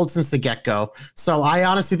sold since the get-go. So I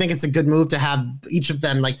honestly think it's a good move to have each of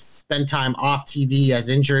them like spend time off TV as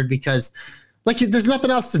injured because like there's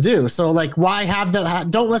nothing else to do. So like why have them?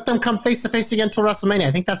 Don't let them come face to face again until WrestleMania.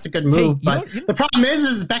 I think that's a good move. But the problem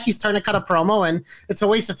is Becky's turn to cut a promo and it's a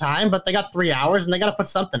waste of time. But they got 3 hours and they got to put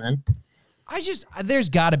something in. There's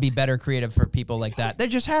got to be better creative for people like that. There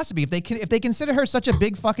just has to be. If they consider her such a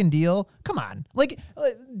big fucking deal, come on. Like,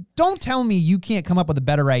 don't tell me you can't come up with a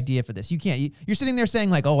better idea for this. You can't. You're sitting there saying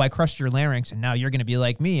like, oh, I crushed your larynx and now you're going to be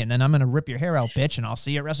like me and then I'm going to rip your hair out, bitch, and I'll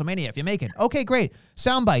see you at WrestleMania if you make it. Okay, great.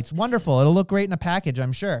 Sound bites, wonderful. It'll look great in a package,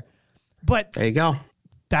 I'm sure. But there you go.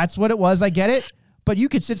 That's what it was. I get it. But you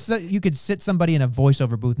could sit somebody in a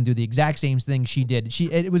voiceover booth and do the exact same thing she did.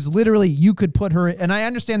 It was literally, you could put her, and I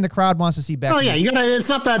understand the crowd wants to see Becky. Oh yeah, it's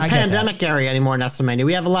not that pandemic area anymore in WrestleMania.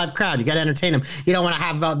 We have a live crowd. You got to entertain them. You don't want to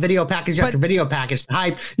have video package after video package to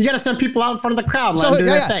hype. You got to send people out in front of the crowd and let them do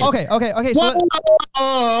their thing. Okay.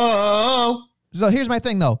 So here's my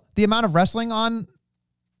thing though. The amount of wrestling on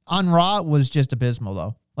Raw was just abysmal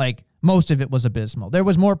though. Like most of it was abysmal. There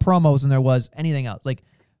was more promos than there was anything else. Like,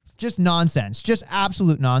 just nonsense. Just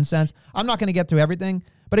absolute nonsense. I'm not going to get through everything.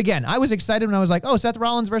 But again, I was excited when I was like, oh, Seth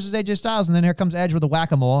Rollins versus AJ Styles. And then here comes Edge with a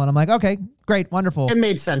whack-a-mole. And I'm like, okay, great, wonderful. It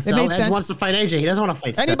made sense. Edge wants to fight AJ. He doesn't want to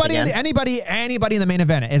fight Seth again. Anybody in the main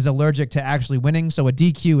event is allergic to actually winning. So a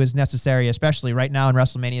DQ is necessary, especially right now in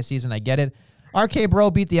WrestleMania season. I get it. RK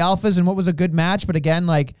Bro beat the Alphas in what was a good match. But again,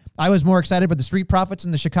 like, I was more excited with the Street Profits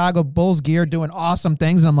and the Chicago Bulls gear doing awesome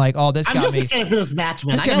things. And I'm like, oh, I'm just excited for this match,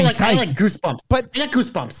 man. I like goosebumps. I got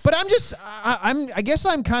goosebumps. But I guess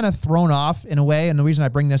I'm kind of thrown off in a way. And the reason I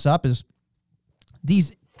bring this up is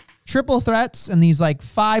these triple threats and these like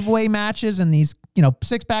 5-way matches and these,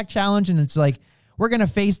 6-pack challenge. And it's like, we're going to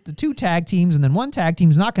face the 2 tag teams and then 1 tag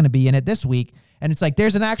team's not going to be in it this week. And it's like,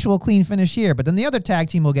 there's an actual clean finish here, but then the other tag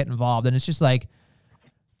team will get involved. And it's just like,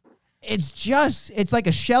 it's like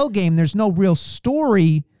a shell game. There's no real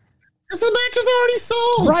story. Because the match is already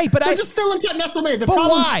sold. Right, but they're just filling time WrestleMania.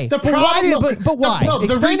 Why?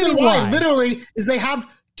 The reason why, why, literally, is they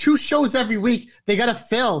have 2 shows every week. They got to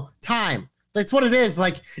fill time. That's what it is.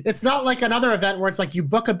 Like, it's not like another event where it's like you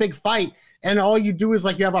book a big fight and all you do is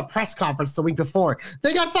like you have a press conference the week before.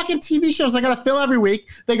 They got fucking TV shows they got to fill every week.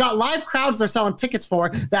 They got live crowds they're selling tickets for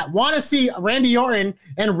that want to see Randy Orton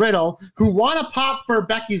and Riddle, who want to pop for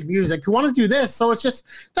Becky's music, who want to do this. So it's just,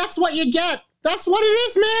 that's what you get. That's what it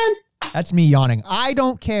is, man. That's me yawning. I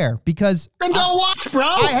don't care because Then don't watch, bro.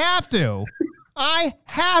 I have to. I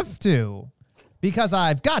have to because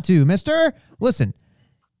I've got to, mister. Listen,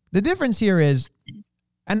 the difference here is,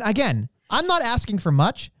 and again, I'm not asking for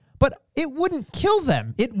much, but it wouldn't kill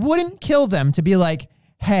them. It wouldn't kill them to be like,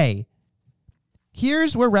 hey,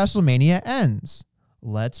 here's where WrestleMania ends.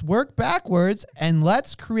 Let's work backwards and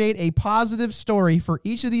let's create a positive story for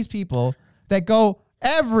each of these people that go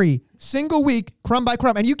every single week, crumb by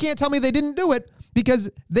crumb. And you can't tell me they didn't do it because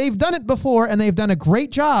they've done it before and they've done a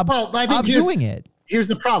great job of doing it. Here's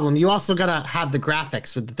the problem. You also got to have the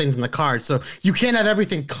graphics with the things in the card. So you can't have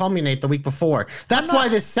everything culminate the week before. That's why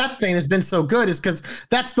this Seth thing has been so good, is because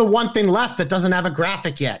that's the one thing left that doesn't have a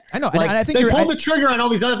graphic yet. I know. Like, and I think they pulled the trigger on all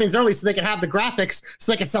these other things early so they can have the graphics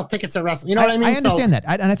so they can sell tickets at wrestling. You know what I mean? I understand that.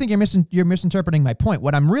 And I think you're misinterpreting my point.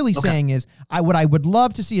 What I'm really saying is what I would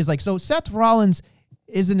love to see is like, so Seth Rollins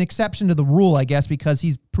is an exception to the rule, I guess, because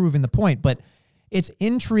he's proving the point, but it's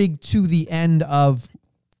intrigue to the end of,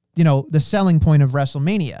 you know, the selling point of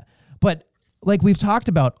WrestleMania. But like we've talked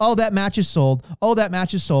about, oh, that match is sold. Oh, that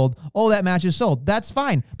match is sold. Oh, that match is sold. That's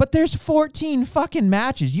fine. But there's 14 fucking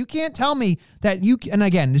matches. You can't tell me that and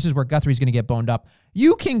again, this is where Guthrie's going to get boned up.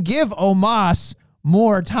 You can give Omos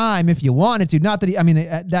more time if you wanted to. Not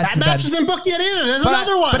that that match isn't booked yet either. There's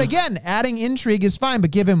another one. But again, adding intrigue is fine,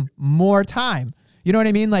 but give him more time. You know what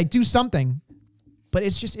I mean? Like, do something. But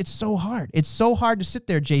it's so hard. It's so hard to sit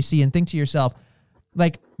there, JC, and think to yourself,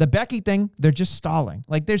 like, the Becky thing, they're just stalling.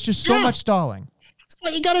 Like, there's just so much stalling. That's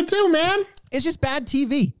what you got to do, man. It's just bad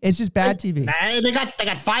TV. It's just bad TV. They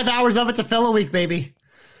got 5 hours of it to fill a week, baby.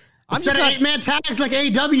 Instead of 8-man tags like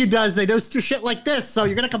AEW does, they do shit like this. So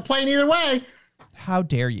you're going to complain either way. How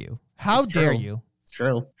dare you? How dare you? It's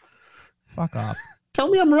true. Fuck off. Tell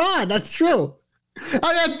me I'm wrong. That's true.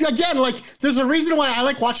 Again, like, there's a reason why I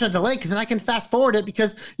like watching a delay, because then I can fast forward it,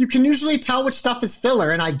 because you can usually tell which stuff is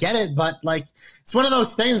filler, and I get it, but like, it's one of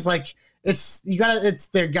those things, like, they're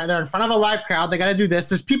in front of a live crowd. They got to do this.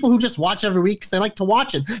 There's people who just watch every week because they like to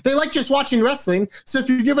watch it. They like just watching wrestling. So if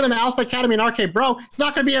you're giving them Alpha Academy and RK Bro, it's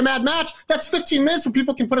not going to be a mad match. That's 15 minutes where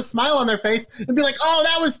people can put a smile on their face and be like, "Oh,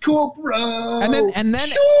 that was cool, bro." And then,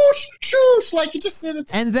 shoosh, like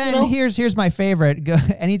it's. And then here's my favorite.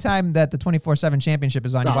 Anytime that the 24/7 championship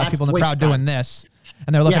is on, you watch people in the crowd doing this,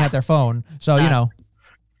 and they're looking at their phone. So you know.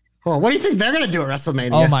 Well, what do you think they're going to do at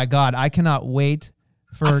WrestleMania? Oh my God, I cannot wait.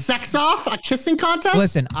 For a sex off, a kissing contest.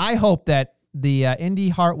 Listen, I hope that the Indy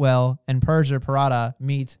Hartwell and Persia Parada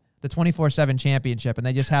meet the 24/7 championship, and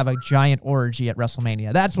they just have a giant orgy at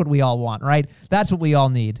WrestleMania. That's what we all want, right? That's what we all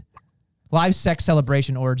need. Live sex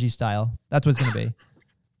celebration orgy style. That's what it's going to be.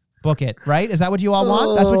 Book it, right? Is that what you all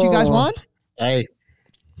want? That's what you guys want? Hey,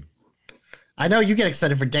 I know you get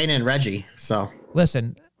excited for Dana and Reggie. So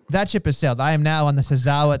listen. That ship has sailed. I am now on the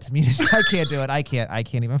Sazawa to me. I can't do it. I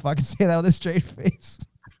can't even fucking say that with a straight face.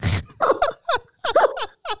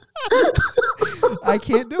 I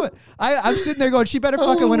can't do it. I'm sitting there going, she better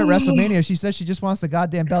fucking win at WrestleMania. She says she just wants the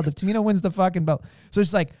goddamn belt. If Tamina wins the fucking belt. So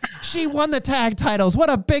it's like, she won the tag titles. What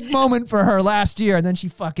a big moment for her last year. And then she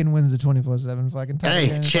fucking wins the 24/7 fucking title.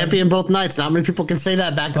 Hey, champion both nights. Not many people can say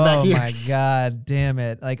that back-to-back years. Oh my God, damn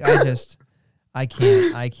it. Like, I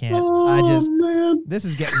can't. Man. This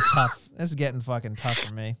is getting tough. This is getting fucking tough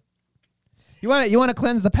for me. You want to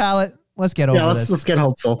cleanse the palate? Let's get over this. Let's get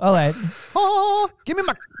hopeful. All right. Oh, give me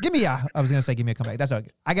I was going to say give me a comeback. That's okay.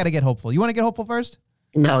 I got to get hopeful. You want to get hopeful first?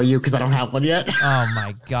 No, because I don't have one yet. Oh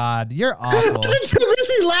my God. You're awful. I've been too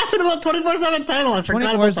busy laughing about 24/7 title. I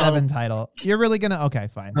forgot about 24/7 title. You're really going to, okay,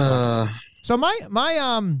 fine. So my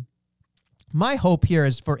hope here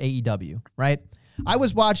is for AEW, right? I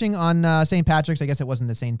was watching on St. Patrick's. I guess it wasn't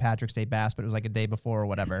the St. Patrick's Day Bash, but it was like a day before or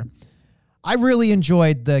whatever. I really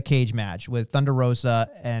enjoyed the cage match with Thunder Rosa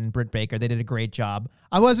and Britt Baker. They did a great job.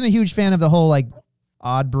 I wasn't a huge fan of the whole like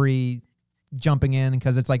Aubrey jumping in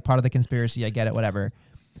because it's like part of the conspiracy. I get it, whatever.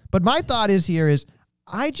 But my thought is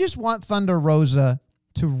I just want Thunder Rosa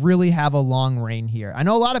to really have a long reign here. I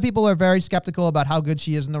know a lot of people are very skeptical about how good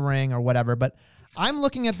she is in the ring or whatever, but I'm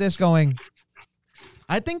looking at this going,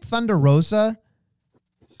 I think Thunder Rosa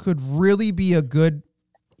could really be a good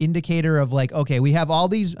indicator of like, okay, we have all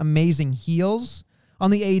these amazing heels on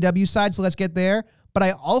the AEW side, so let's get there. But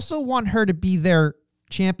I also want her to be their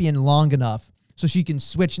champion long enough so she can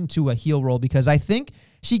switch into a heel role, because I think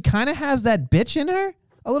she kind of has that bitch in her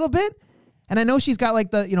a little bit. And I know she's got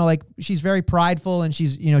like she's very prideful and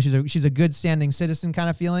she's a good standing citizen kind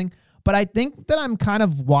of feeling. But I think that I'm kind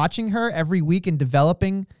of watching her every week and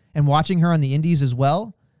developing and watching her on the indies as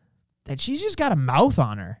well, that she's just got a mouth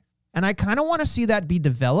on her. And I kind of want to see that be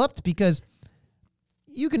developed, because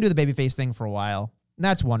you can do the babyface thing for a while. And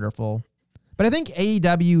that's wonderful. But I think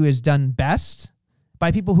AEW is done best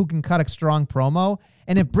by people who can cut a strong promo.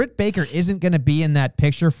 And if Britt Baker isn't going to be in that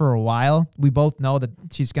picture for a while, we both know that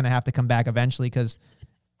she's going to have to come back eventually, because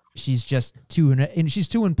she's just too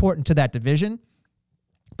important to that division.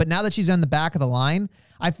 But now that she's on the back of the line,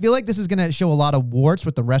 I feel like this is going to show a lot of warts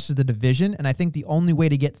with the rest of the division. And I think the only way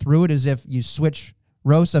to get through it is if you switch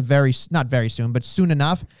Rosa not very soon, but soon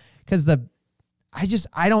enough. Because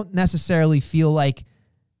I don't necessarily feel like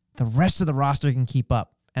the rest of the roster can keep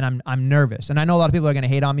up. And I'm nervous. And I know a lot of people are going to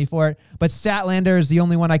hate on me for it, but Statlander is the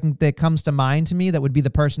only one that comes to mind to me that would be the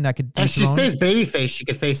person that could. If she stays babyface, she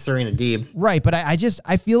could face Serena Deeb. Right, but I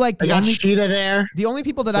feel like I got Shida there. The only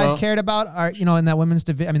people that I've cared about are, in that women's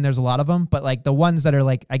division. I mean, there's a lot of them, but like the ones that are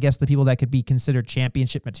like, I guess the people that could be considered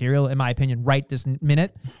championship material, in my opinion, right this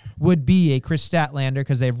minute, would be a Chris Statlander,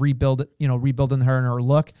 because they've rebuilding her and her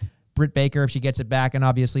look. Britt Baker, if she gets it back, and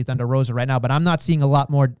obviously Thunder Rosa right now. But I'm not seeing a lot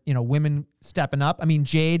more, women stepping up. I mean,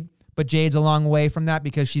 Jade, but Jade's a long way from that,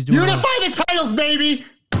 because she's doing... Unify the titles, baby!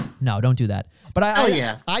 No, don't do that. But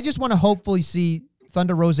I just want to hopefully see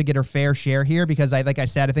Thunder Rosa get her fair share here, because like I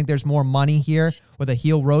said, I think there's more money here with a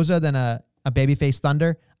heel Rosa than a babyface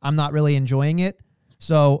Thunder. I'm not really enjoying it.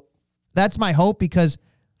 So that's my hope, because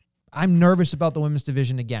I'm nervous about the women's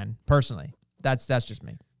division again, personally. That's just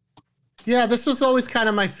me. Yeah, this was always kind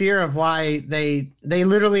of my fear of why they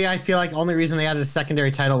literally, I feel like only reason they added a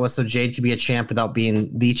secondary title was so Jade could be a champ without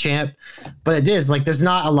being the champ. But it is like, there's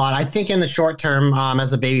not a lot. I think in the short term,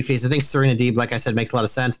 as a babyface, I think Serena Deeb, like I said, makes a lot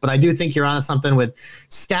of sense. But I do think you're onto something with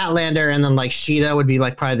Statlander, and then like Shida would be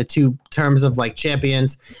like probably the two terms of like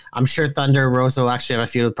champions. I'm sure Thunder Rosa will actually have a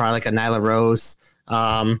feud with probably like a Nyla Rose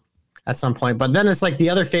at some point. But then it's like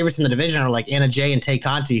the other favorites in the division are like Anna Jay and Tay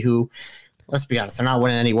Conti, who, let's be honest, they're not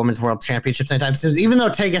winning any women's world championships anytime soon. Even though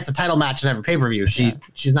Tay gets a title match in every pay-per-view,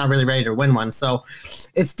 she's not really ready to win one. So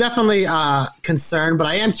it's definitely a concern, but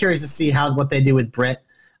I am curious to see what they do with Britt.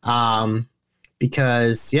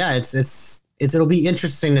 Because it'll be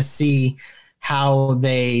interesting to see how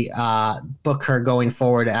they book her going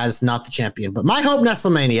forward as not the champion. But my hope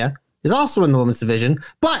Nestlemania is also in the women's division,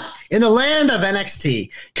 but in the land of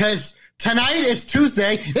NXT, because tonight is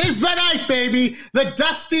Tuesday, is the night, baby, the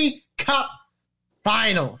Dusty Cup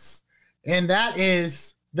Finals. And that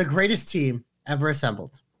is the greatest team ever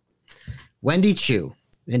assembled. Wendy Choo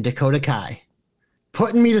and Dakota Kai,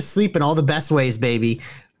 putting me to sleep in all the best ways, baby.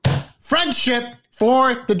 Friendship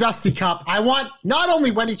for the Dusty Cup. I want not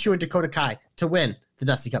only Wendy Choo and Dakota Kai to win the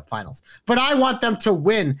Dusty Cup Finals, but I want them to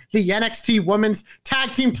win the NXT Women's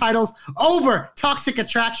Tag Team titles over Toxic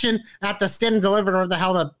Attraction at the Stand and Deliver, or the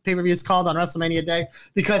hell the pay-per-view is called on WrestleMania Day,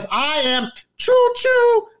 because I am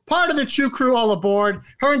choo-choo, part of the Choo Crew, all aboard.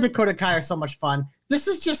 Her and Dakota Kai are so much fun. This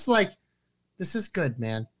is just like, this is good,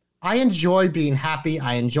 man. I enjoy being happy.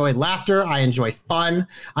 I enjoy laughter. I enjoy fun.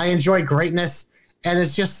 I enjoy greatness. And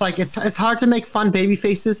it's just like, it's hard to make fun baby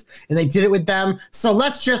faces, and they did it with them. So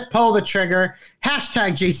let's just pull the trigger.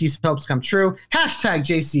 Hashtag JC's hopes come true. Hashtag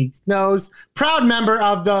JC knows. Proud member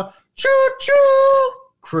of the Choo Choo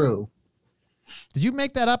Crew. Did you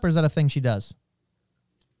make that up, or is that a thing she does?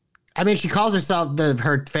 I mean, she calls herself,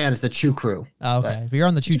 her fans, the Choo Crew. Oh, okay. But you're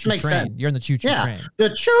on the Choo Choo train. Sense. You're on the Choo Choo train.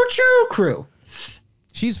 The Choo Choo Crew.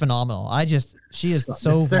 She's phenomenal. She is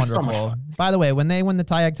so wonderful. So by the way, when they win the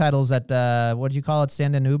tag titles at, what did you call it?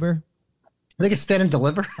 Stand and Uber? I think it's Stand and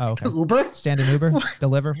Deliver. Oh, okay. Uber? Stand and Uber?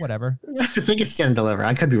 Deliver? Whatever. I think it's Stand and Deliver.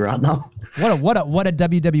 I could be wrong, though. What a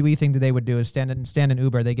WWE thing that they would do is Stand and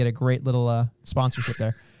Uber. They get a great little sponsorship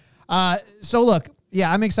there. So look,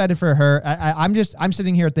 yeah, I'm excited for her. I'm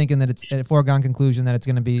sitting here thinking that it's a foregone conclusion that it's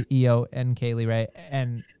going to be Io and Kaylee, right?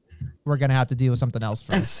 And we're going to have to deal with something else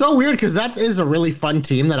first. It's so weird, because that is a really fun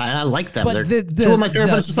team that I like them. But they're two of my favorite,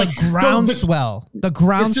 but it's just like groundswell. The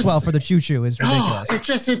groundswell for the Choo Choo is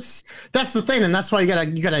ridiculous. That's the thing, and that's why you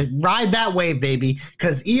gotta ride that wave, baby.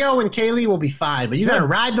 Because Io and Kaylee will be fine, but you gotta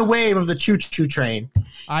ride the wave of the Choo Choo train.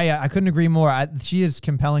 I couldn't agree more. She is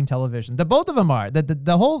compelling television. The both of them are.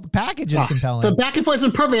 The whole package is compelling. The back and forth has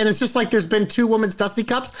been perfect, and it's just like there's been two women's Dusty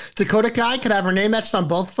Cups. Dakota Kai could have her name matched on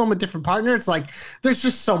both of them with different partners. It's like there's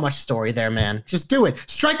just so much story there, man. Just do it.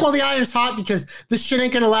 Strike while the iron's hot, because this shit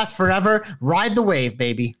ain't gonna last forever. Ride the wave,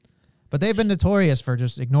 baby. But they've been notorious for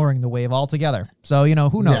just ignoring the wave altogether. So,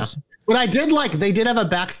 who knows? Yeah. What I did like, they did have a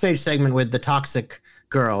backstage segment with the Toxic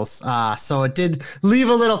girls. So it did leave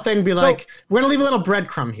a little thing, we're going to leave a little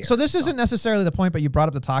breadcrumb here. So this isn't necessarily the point, but you brought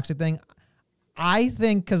up the toxic thing. I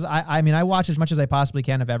think, because I mean, I watch as much as I possibly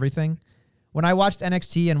can of everything. When I watched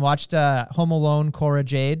NXT and watched Home Alone, Cora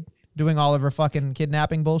Jade doing all of her fucking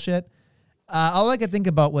kidnapping bullshit, all I could think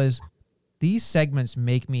about was these segments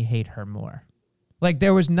make me hate her more. Like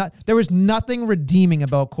there was nothing redeeming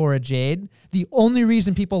about Cora Jade. The only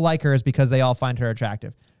reason people like her is because they all find her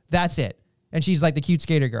attractive. That's it. And she's like the cute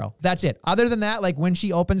skater girl. That's it. Other than that, like when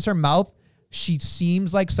she opens her mouth, she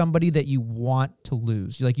seems like somebody that you want to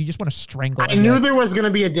lose. You just want to strangle her. I knew there was going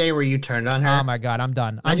to be a day where you turned on her. Oh my God, I'm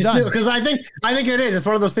done. I'm done. Because I think it is. It's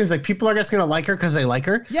one of those things like people are just going to like her because they like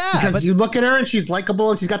her. Yeah. Because you look at her and she's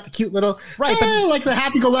likable and she's got the cute little, right, like the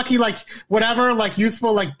happy-go-lucky, like whatever, like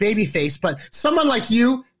youthful, like baby face. But someone like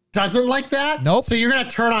you doesn't like that. Nope. So you're going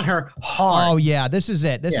to turn on her hard. Oh yeah, this is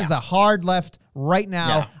it. This is a hard left right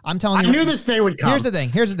now. Yeah. I'm telling you. I knew this day would come. Here's the thing.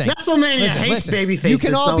 WrestleMania hates baby faces. You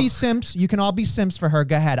can all be simps. You can all be simps for her.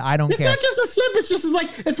 Go ahead. I don't care. It's not just a simp. It's just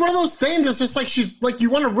like, it's one of those things. It's just like, she's like, you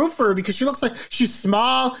want to root for her because she looks like she's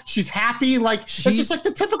small. She's happy. Like, it's just like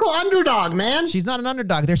the typical underdog, man. She's not an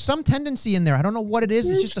underdog. There's some tendency in there. I don't know what it is.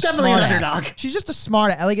 It's just a definitely smart an ass. underdog. She's just a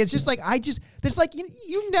smart ass. Like, it's just like, there's like,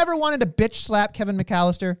 you never wanted to bitch slap Kevin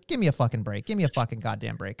McAllister. Give me a fucking break. Give me a fucking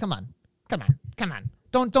goddamn break. Come on.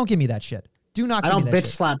 Don't give me that shit. Do not. I don't bitch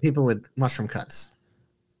slap people with mushroom cuts.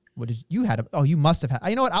 What did you had? You must have had.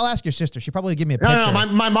 You know what? I'll ask your sister. She probably give me a picture. No.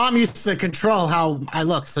 My mom used to control how I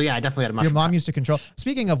looked. So yeah, I definitely had a mushroom. Your mom cut. used to control.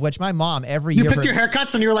 Speaking of which, my mom every year. You picked your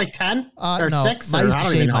haircuts when you were like 10 or 6? I used to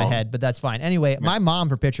don't shave even my know. head, but that's fine. Anyway, my mom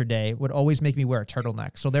for picture day would always make me wear a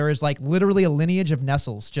turtleneck. So there is like literally a lineage of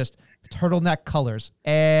Nestles, just turtleneck colors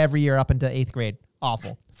every year up into 8th grade.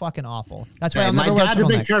 Awful. Fucking awful. That's why my dad's a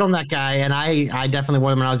big turtleneck guy, and I definitely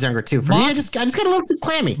wore them when I was younger too. For me, I just got a little too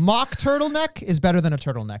clammy. Mock turtleneck is better than a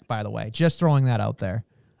turtleneck, by the way. Just throwing that out there.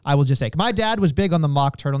 I will just say, my dad was big on the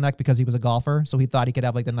mock turtleneck because he was a golfer, so he thought he could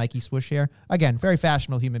have like the Nike swoosh here. Again, very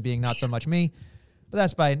fashionable human being, not so much me. But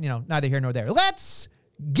that's by neither here nor there. Let's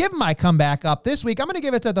give my comeback up this week. I'm going to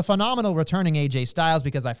give it to the phenomenal returning AJ Styles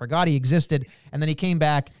because I forgot he existed, and then he came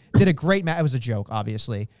back, did a great match. It was a joke,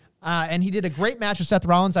 obviously. And he did a great match with Seth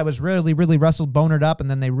Rollins. I was really, really wrestled bonered up, and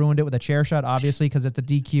then they ruined it with a chair shot, obviously, because it's a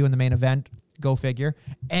DQ in the main event. Go figure.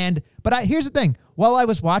 But here's the thing. While I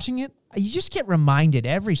was watching it, you just get reminded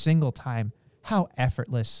every single time how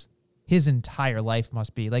effortless his entire life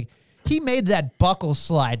must be. Like, he made that buckle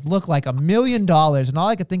slide look like $1 million, and all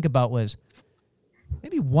I could think about was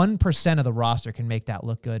maybe 1% of the roster can make that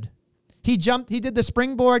look good. He did the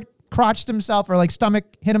springboard, crotched himself, or like stomach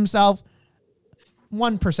hit himself.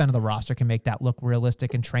 1% of the roster can make that look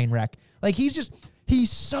realistic and train wreck. Like, he's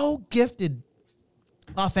so gifted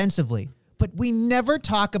offensively, but we never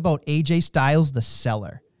talk about AJ Styles, the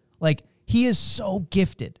seller. Like, he is so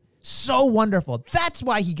gifted, so wonderful. That's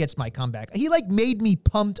why he gets my comeback. He like made me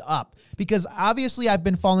pumped up because obviously I've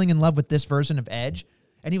been falling in love with this version of Edge.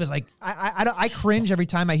 And he was like, I cringe every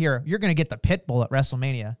time I hear you're going to get the Pitbull at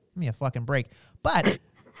WrestleMania. Give me a fucking break. But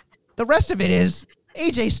the rest of it is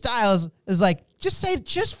AJ Styles is like,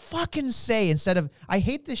 just fucking say, instead of, I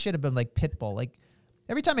hate this shit about like Pitbull. Like,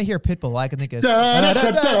 every time I hear Pitbull, I can think of,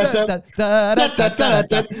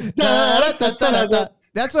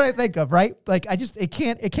 that's what I think of, right? Like, it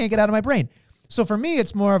can't get out of my brain. So for me,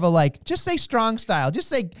 it's more of a like, just say strong style. Just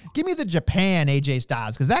say, give me the Japan AJ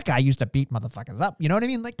Styles, because that guy used to beat motherfuckers up. You know what I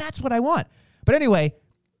mean? Like, that's what I want. But anyway,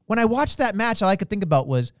 when I watched that match, all I could think about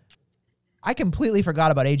was, I completely forgot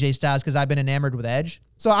about AJ Styles because I've been enamored with Edge.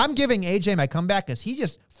 So I'm giving AJ my comeback because he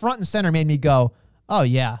just front and center made me go, oh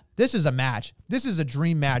yeah, this is a match. This is a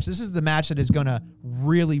dream match. This is the match that is going to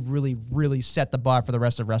really, really, really set the bar for the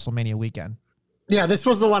rest of WrestleMania weekend. Yeah, this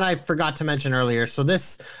was the one I forgot to mention earlier. So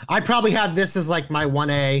I probably have this as like my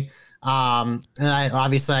 1A. And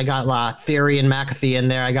I got Theory and McAfee in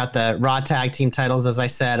there. I got the Raw Tag Team titles, as I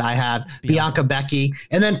said. I have Bianca Becky,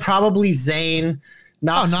 and then probably Zayn.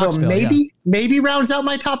 Knoxville maybe rounds out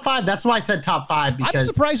my top 5. That's why I said top 5. Because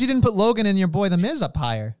I'm surprised you didn't put Logan and your boy The Miz up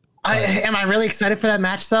higher. Am I really excited for that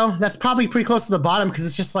match, though? That's probably pretty close to the bottom because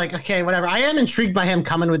it's just like, okay, whatever. I am intrigued by him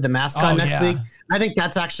coming with the mascot next week. I think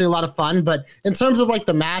that's actually a lot of fun. But in terms of like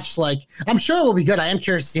the match, like I'm sure it will be good. I am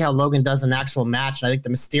curious to see how Logan does an actual match. And I think the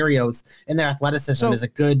Mysterios and their athleticism is a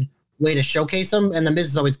good way to showcase them, and the Miz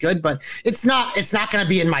is always good, but it's not going to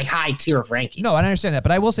be in my high tier of rankings. No, I understand that,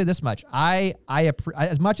 but I will say this much: I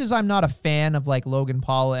as much as I'm not a fan of like Logan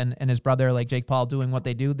Paul and his brother like Jake Paul doing what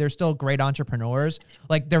they do, they're still great entrepreneurs.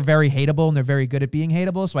 Like, they're very hateable and they're very good at being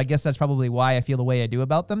hateable. So I guess that's probably why I feel the way I do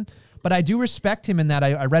about them. But I do respect him in that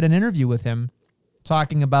I read an interview with him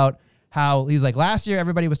talking about how he's like, last year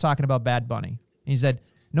everybody was talking about Bad Bunny. He said,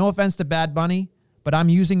 no offense to Bad Bunny, but I'm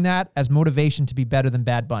using that as motivation to be better than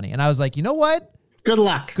Bad Bunny. And I was like, you know what? Good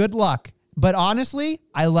luck. Good luck. But honestly,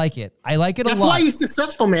 I like it. I like it a lot. That's why he's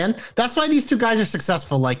successful, man. That's why these two guys are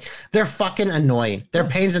successful. Like, they're fucking annoying. They're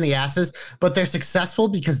pains in the asses, but they're successful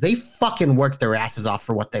because they fucking work their asses off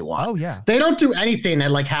for what they want. Oh, yeah. They don't do anything at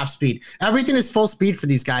like half speed. Everything is full speed for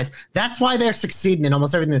these guys. That's why they're succeeding in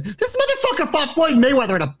almost everything. This motherfucker fought Floyd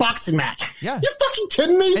Mayweather in a boxing match. Yeah. You fucking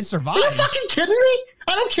kidding me? And survived. Are you fucking kidding me?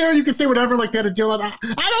 I don't care. You can say whatever like that or deal it. I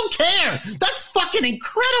don't care. That's fucking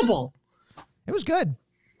incredible. It was good.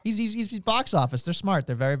 He's box office. They're smart.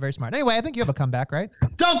 They're very, very smart. Anyway, I think you have a comeback, right?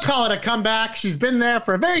 Don't call it a comeback. She's been there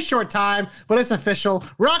for a very short time, but it's official.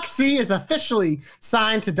 Roxy is officially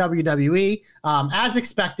signed to WWE, as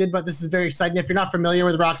expected, but this is very exciting. If you're not familiar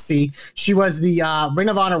with Roxy, she was the Ring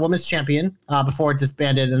of Honor Women's Champion before it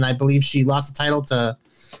disbanded, and I believe she lost the title to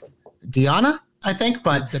Deonna, I think.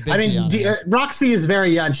 But I mean, Roxy is very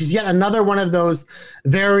young. She's yet another one of those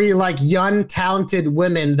very like young, talented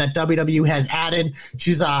women that WWE has added.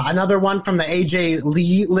 She's another one from the AJ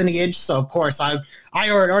Lee lineage. So of course, I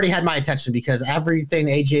already had my attention because everything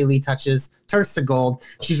AJ Lee touches turns to gold.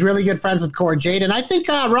 She's really good friends with Cora Jade, and I think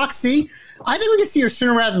Roxy. I think we can see her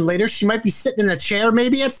sooner rather than later. She might be sitting in a chair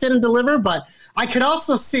maybe at Stand and Deliver, but I could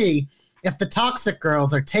also see if the Toxic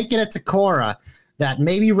Girls are taking it to Cora, that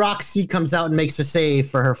maybe Roxy comes out and makes a save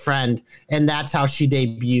for her friend, and that's how she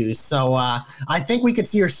debuts. So I think we could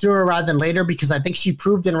see her sooner rather than later because I think she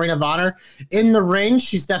proved in Ring of Honor. In the ring,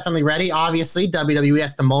 she's definitely ready. Obviously, WWE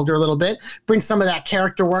has to mold her a little bit, bring some of that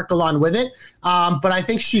character work along with it. But I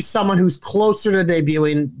think she's someone who's closer to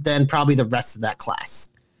debuting than probably the rest of that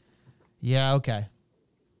class. Yeah, okay.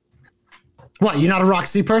 What, you're not a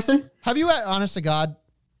Roxy person? Have you, honest to God,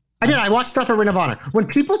 I watch stuff at Ring of Honor. When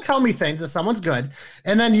people tell me things that someone's good,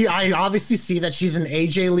 and then I obviously see that she's an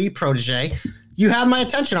AJ Lee protege, you have my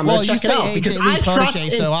attention. I'm going to check it out because I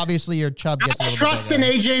trust. So obviously your chub gets. I trust in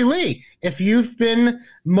AJ Lee. If you've been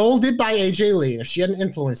molded by AJ Lee, if she had an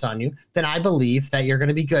influence on you, then I believe that you're going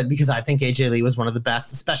to be good because I think AJ Lee was one of the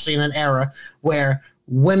best, especially in an era where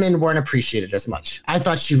women weren't appreciated as much. I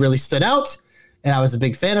thought she really stood out, and I was a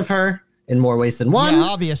big fan of her. In more ways than one. Yeah,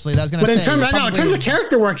 obviously. That was going to say. But in terms of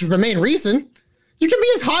character work is the main reason. You can be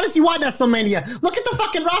as hot as you want in WrestleMania. Look at the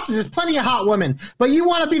fucking roster. There's plenty of hot women. But you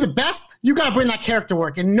want to be the best, you got to bring that character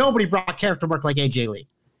work. And nobody brought character work like AJ Lee.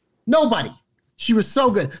 Nobody. She was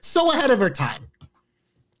so good. So ahead of her time.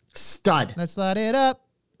 Stud. Let's light it up.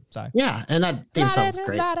 Sorry. Yeah, and that theme song's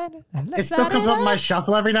great. It still comes up in my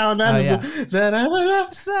shuffle every now and then. Oh, yeah.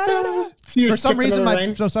 For some reason,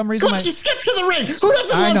 she skipped to the ring. Who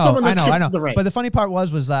doesn't love someone that skips to the ring? But the funny part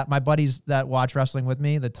was that my buddies that watch wrestling with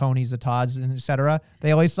me, the Tonys, the Todds, and etc.,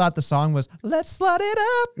 they always thought the song was "Let's Light It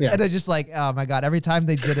Up," and they're just like, "Oh my god!" Every time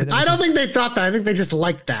they did it, I don't think they thought that. I think they just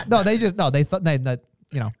liked that. No, they thought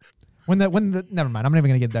you know. When the never mind. I'm not even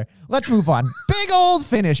gonna get there. Let's move on. Big old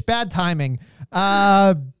finish. Bad timing.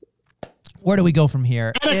 Where do we go from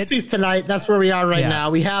here? NXT's tonight. That's where we are right now.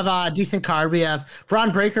 We have a decent card. We have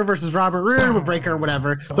Braun Breaker versus Robert Roode with Breaker,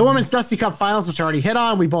 whatever. The Women's Dusty Cup Finals, which I already hit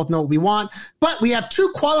on. We both know what we want. But we have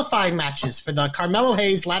two qualifying matches for the Carmelo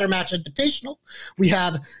Hayes Ladder Match Invitational. We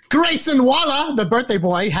have Grayson Waller, the birthday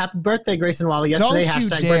boy. Happy birthday, Grayson Waller. Yesterday, Don't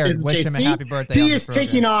you dare wish him a happy birthday. He is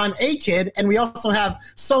taking on A-Kid. And we also have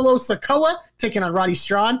Solo Sikoa taking on Roddy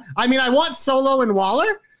Strong. I mean, I want Solo and Waller,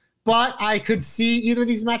 but I could see either of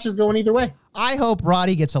these matches going either way. I hope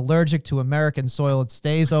Roddy gets allergic to American soil and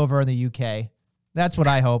stays over in the UK. That's what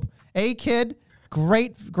I hope. A-Kid,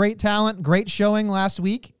 great talent, great showing last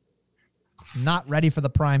week. Not ready for the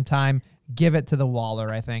prime time. Give it to the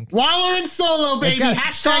Waller, I think. Waller and Solo, baby.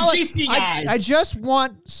 Hashtag GC guys. I just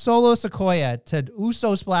want Solo Sikoa to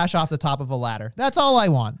Uso splash off the top of a ladder. That's all I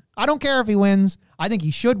want. I don't care if he wins. I think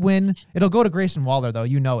he should win. It'll go to Grayson Waller, though.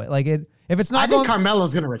 You know it. Like it. If it's not, I think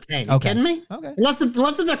Carmelo's going to retain. You kidding me? Okay. Unless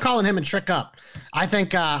if they're calling him a trick up, I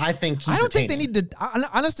think he's I don't retaining. think they need to.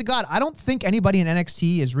 Honest to God, I don't think anybody in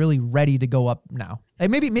NXT is really ready to go up now.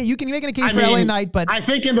 Like maybe you can make a case for LA Knight, but I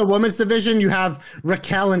think in the women's division you have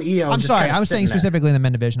Raquel and Io. I'm sorry, I was saying specifically in the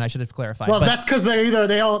men division. I should have clarified. Well, that's because they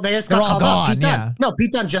just got called up. Pete Dunne. No,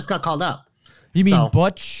 Pete Dunne just got called up. You mean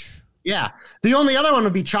Butch? Yeah. The only other one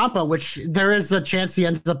would be Ciampa, which there is a chance he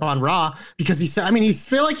ends up on Raw because he said,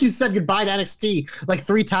 feel like he said goodbye to NXT like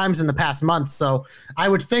 3 times in the past month. So I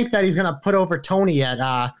would think that he's going to put over Tony and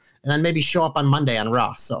then maybe show up on Monday on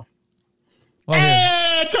Raw. So,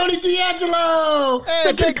 hey, Tony D'Angelo!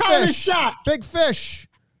 Hey, they call his shot. Big Fish.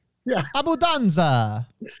 Yeah. Abu Danza.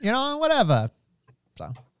 Whatever.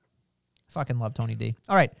 So Fucking love Tony D.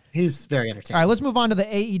 All right. He's very All entertaining. right, let's move on to the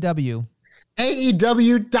AEW.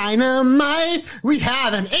 AEW Dynamite. We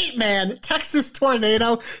have an 8-man Texas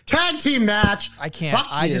Tornado tag team match. I can't. Fuck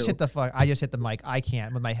I you. just hit the mic. I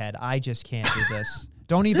can't with my head. I just can't do this.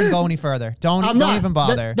 Don't even go any further. Don't even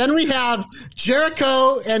bother. Then we have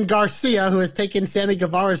Jericho and Garcia, who has taken Sammy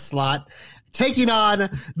Guevara's slot, taking on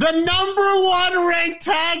the number 1 ranked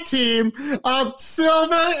tag team of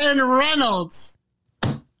Silver and Reynolds.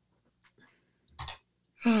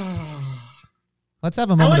 Let's have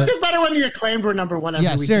a I moment. liked it better when the Acclaimed were number 1 every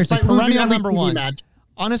Yeah, week. seriously, despite losing perennial every number TV 1. match.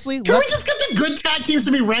 Honestly, Can we just get the good tag teams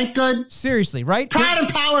to be ranked good? seriously, right? Proud and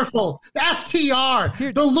Powerful, the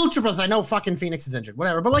FTR, the Lucha Bros. I know fucking Phoenix is injured,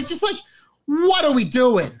 whatever, but what are we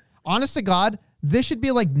doing? Honest to God, this should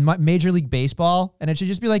be like Major League Baseball, and it should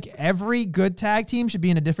just be like every good tag team should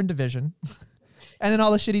be in a different division, and then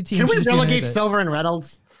all the shitty teams. Can we should just be in relegate a- Silver and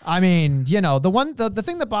Reynolds? I mean, the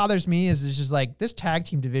thing that bothers me is it's just like this tag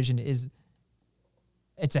team division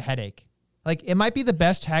it's a headache. Like it might be the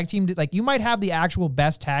best tag team. Like you might have the actual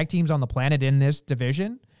best tag teams on the planet in this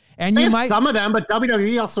division, and They you have might. some of them, but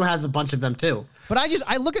WWE also has a bunch of them too. But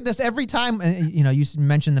I look at this every time. And, you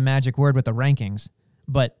mentioned the magic word with the rankings,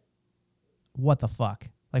 but what the fuck?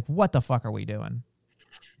 Like what the fuck are we doing?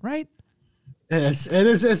 Right? It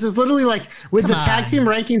is literally like with Come the tag on. team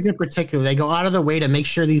rankings in particular, they go out of their way to make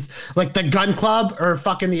sure these, like the Gun Club or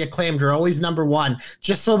fucking the Acclaimed are always number 1,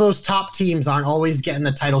 just so those top teams aren't always getting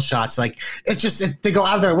the title shots. Like they go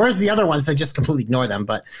out of there. Whereas the other ones, they just completely ignore them.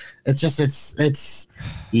 But it's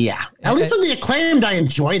yeah. At least with the Acclaimed, I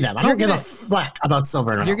enjoy them. I don't give a fuck about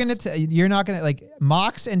Silver and Reynolds. You're not gonna like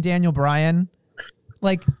Mox and Daniel Bryan,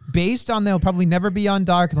 like based on they'll probably never be on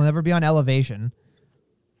Dark, they'll never be on Elevation.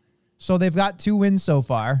 So they've got 2 wins so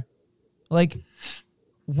far. Like,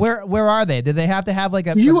 where are they? Did they have to have like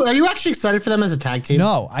a? Are you actually excited for them as a tag team?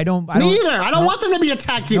 No, I don't. Me either. I don't want them to be a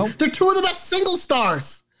tag team. Nope. They're 2 of the best single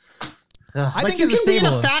stars. I think you as a can be in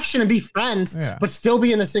stable- a faction and be friends, Yeah. but still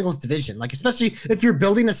be in the singles division. Like, especially if you're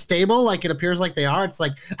building a stable, like it appears like they are. It's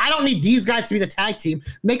like, I don't need these guys to be the tag team.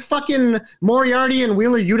 Make fucking Moriarty and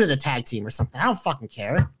Wheeler Yuta the tag team or something. I don't fucking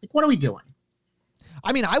care. Like, what are we doing?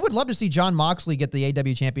 I mean, I would love to see John Moxley get the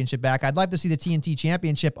AW championship back. I'd like to see the TNT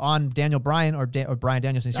championship on Daniel Bryan or Bryan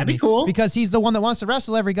Danielson. excuse That'd be me, cool. because he's the one that wants to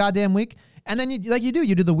wrestle every goddamn week. And then you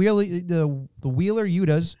do the Wheeler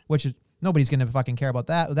Yutas, which is nobody's gonna fucking care about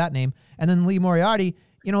that name. And then Lee Moriarty.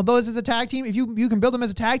 Those as a tag team. If you can build them as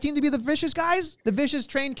a tag team to be the vicious guys, the vicious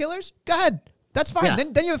trained killers, go ahead. That's fine. Yeah.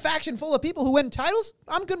 Then you have a faction full of people who win titles.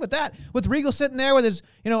 I'm good with that. With Regal sitting there with his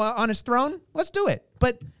on his throne, let's do it.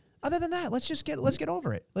 But other than that, let's get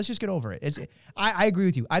over it. Let's just get over it. I agree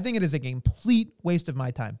with you. I think it is a complete waste of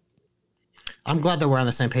my time. I'm glad that we're on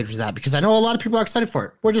the same page with that because I know a lot of people are excited for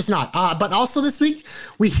it. We're just not. But also this week,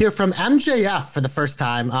 we hear from MJF for the first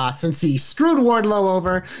time since he screwed Wardlow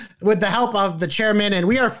over with the help of the chairman. And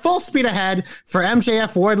we are full speed ahead for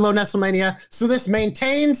MJF Wardlow WrestleMania. So this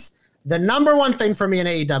maintains the number 1 thing for me in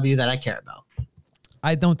AEW that I care about.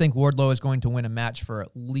 I don't think Wardlow is going to win a match for at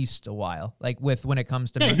least a while. Like when it comes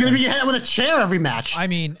to Yeah, he's going to be hit with a chair every match. I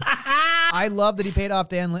mean, I love that he paid off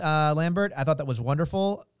Dan Lambert. I thought that was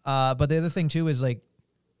wonderful. But the other thing too is like,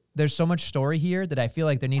 there's so much story here that I feel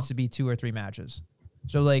like there needs to be 2 or 3 matches.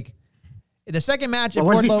 So like, the second match, if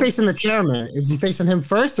Well, when's he Wardlow- facing the chairman? Is he facing him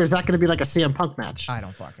first, or is that going to be like a CM Punk match? I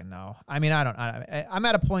don't fucking know. I mean, I'm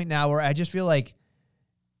at a point now where I just feel like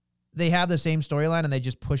they have the same storyline and they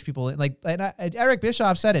just push people in. Like, Eric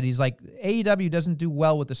Bischoff said it. He's like, AEW doesn't do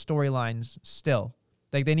well with the storylines still.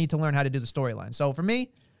 Like, they need to learn how to do the storyline. So for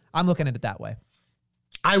me, I'm looking at it that way.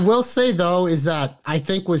 I will say though, is that I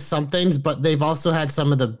think with some things, but they've also had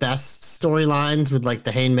some of the best storylines with like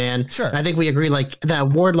the Hangman. Sure. And I think we agree like that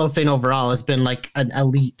Wardlow thing overall has been like an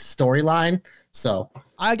elite storyline. So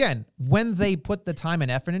Again, when they put the time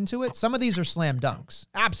and effort into it, some of these are slam dunks,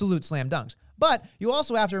 absolute slam dunks. But you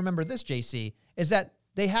also have to remember this, JC, is that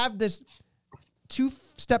they have this 2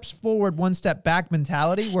 steps forward, 1 step back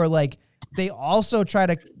mentality where like they also try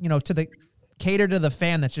to, cater to the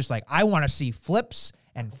fan that's just like, I want to see flips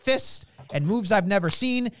and fists and moves I've never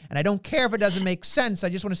seen, and I don't care if it doesn't make sense. I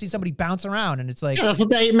just want to see somebody bounce around, and it's like, yeah, that's what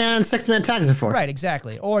the 8-man, 6-man tags are for. right,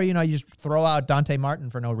 exactly. Or you just throw out Dante Martin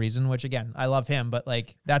for no reason, which again, I love him, but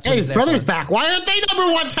like that's what Hey, he's his there brother's for. back. Why aren't they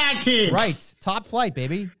number 1 tag team? Right, top flight,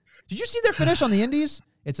 baby. Did you see their finish on the Indies?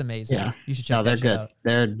 It's amazing. Yeah. You should check No, they're that shit good. out.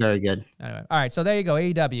 They're very good. Anyway, all right, so there you go,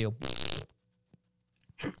 AEW.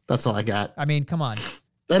 That's all I got. I mean, come on.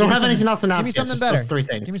 They don't Give me have anything else Give me announced yet. something Just better. those 3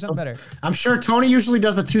 things. Give me something better. I'm sure Tony usually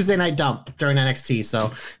does a Tuesday night dump during NXT, so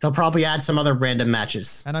he'll probably add some other random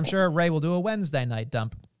matches. And I'm sure Ray will do a Wednesday night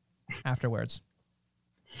dump afterwards.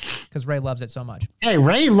 because Ray loves it so much. Hey,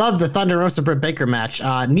 Ray loved the Thunder Rosa Britt Baker match.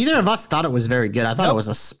 Neither of us thought it was very good. I thought it was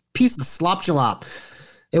a piece of slop jalop.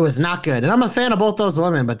 It was not good. And I'm a fan of both those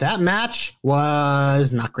women, but that match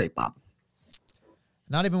was not great, Bob.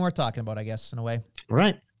 Not even worth talking about, I guess, in a way.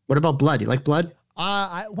 Right. What about blood? You like blood?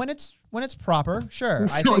 When it's proper, sure.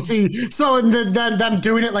 So them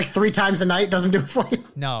doing it like 3 times a night doesn't do it for you?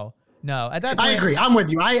 No. At that point, I agree. I'm with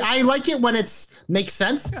you. I like it when it's makes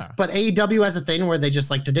sense, but AEW has a thing where they just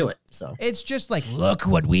like to do it. So it's just like, look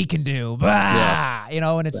what we can do. Bah! Yeah. You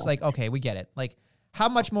know, and it's like, okay, we get it. Like, how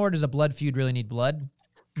much more does a blood feud really need blood?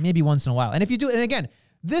 Maybe once in a while. And if you do, and again,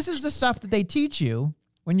 this is the stuff that they teach you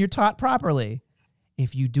when you're taught properly.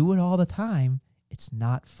 If you do it all the time, it's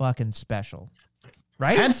not fucking special.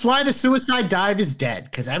 Right? That's why the suicide dive is dead,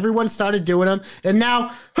 because everyone started doing them, and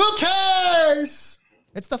now, who cares?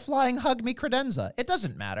 It's the flying hug me credenza. It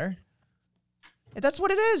doesn't matter. That's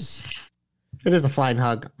what it is. It is a flying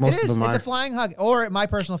hug. Most of them are. It's a flying hug. Or my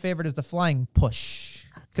personal favorite is the flying push.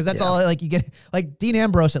 Because that's all like you get. Like Dean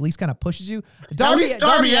Ambrose at least kind of pushes you. At least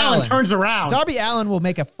Darby Allin turns around. Darby Allin will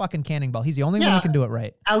make a fucking cannonball. He's the only one who can do it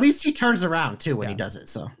right. At least he turns around too when he does it.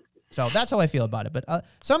 So that's how I feel about it. But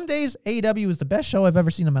some days AEW is the best show I've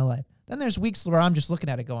ever seen in my life. Then there's weeks where I'm just looking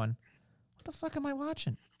at it going, what the fuck am I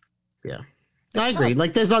watching? Yeah. I agree.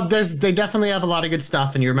 Like they definitely have a lot of good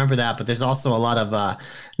stuff, and you remember that, but there's also a lot of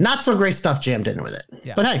not so great stuff jammed in with it.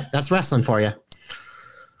 Yeah. But hey, that's wrestling for you.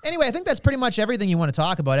 Anyway, I think that's pretty much everything you want to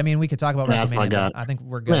talk about. I mean, we could talk about WrestleMania. But I think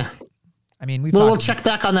we're good. Yeah. I mean, we'll check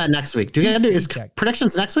back on that next week. Do you get is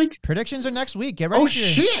predictions next week? Predictions are next week. Get ready.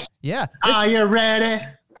 Shit! Yeah. Are you ready?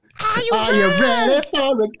 Are you ready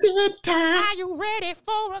for a good time? Are you ready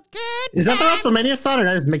for a good Is that the WrestleMania song, or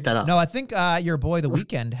did I just make that up? No, I think your boy The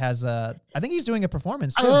Weeknd has I think he's doing a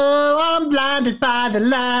performance too. Oh, I'm blinded by the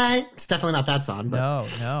light. It's definitely not that song. But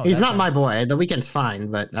no. He's not my boy. The Weeknd's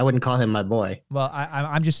fine, but I wouldn't call him my boy. Well,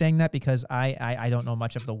 I'm just saying that because I don't know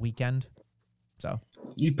much of The Weeknd. So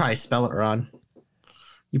you probably spell it wrong.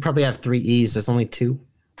 You probably have 3 E's. There's only 2.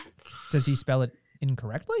 Does he spell it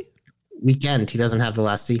incorrectly? Weekend. He doesn't have the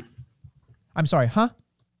last E. I'm sorry, huh?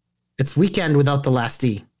 It's weekend without the last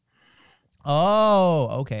E. Oh,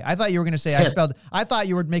 okay. I thought you were going to say I thought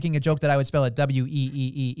you were making a joke that I would spell it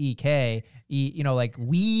WEEEEK, like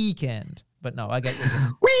weekend. But no, I get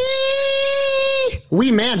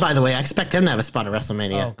Wee Man, by the way, I expect him to have a spot at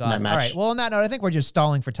WrestleMania. Oh, God. All right. Well, on that note, I think we're just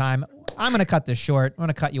stalling for time. I'm going to cut this short. I'm going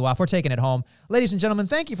to cut you off. We're taking it home. Ladies and gentlemen,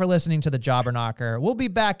 thank you for listening to the Jobber Knocker. We'll be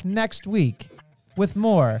back next week with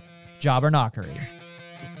more Jobber Knockery.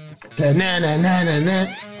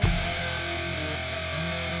 Da-na-na-na-na-na.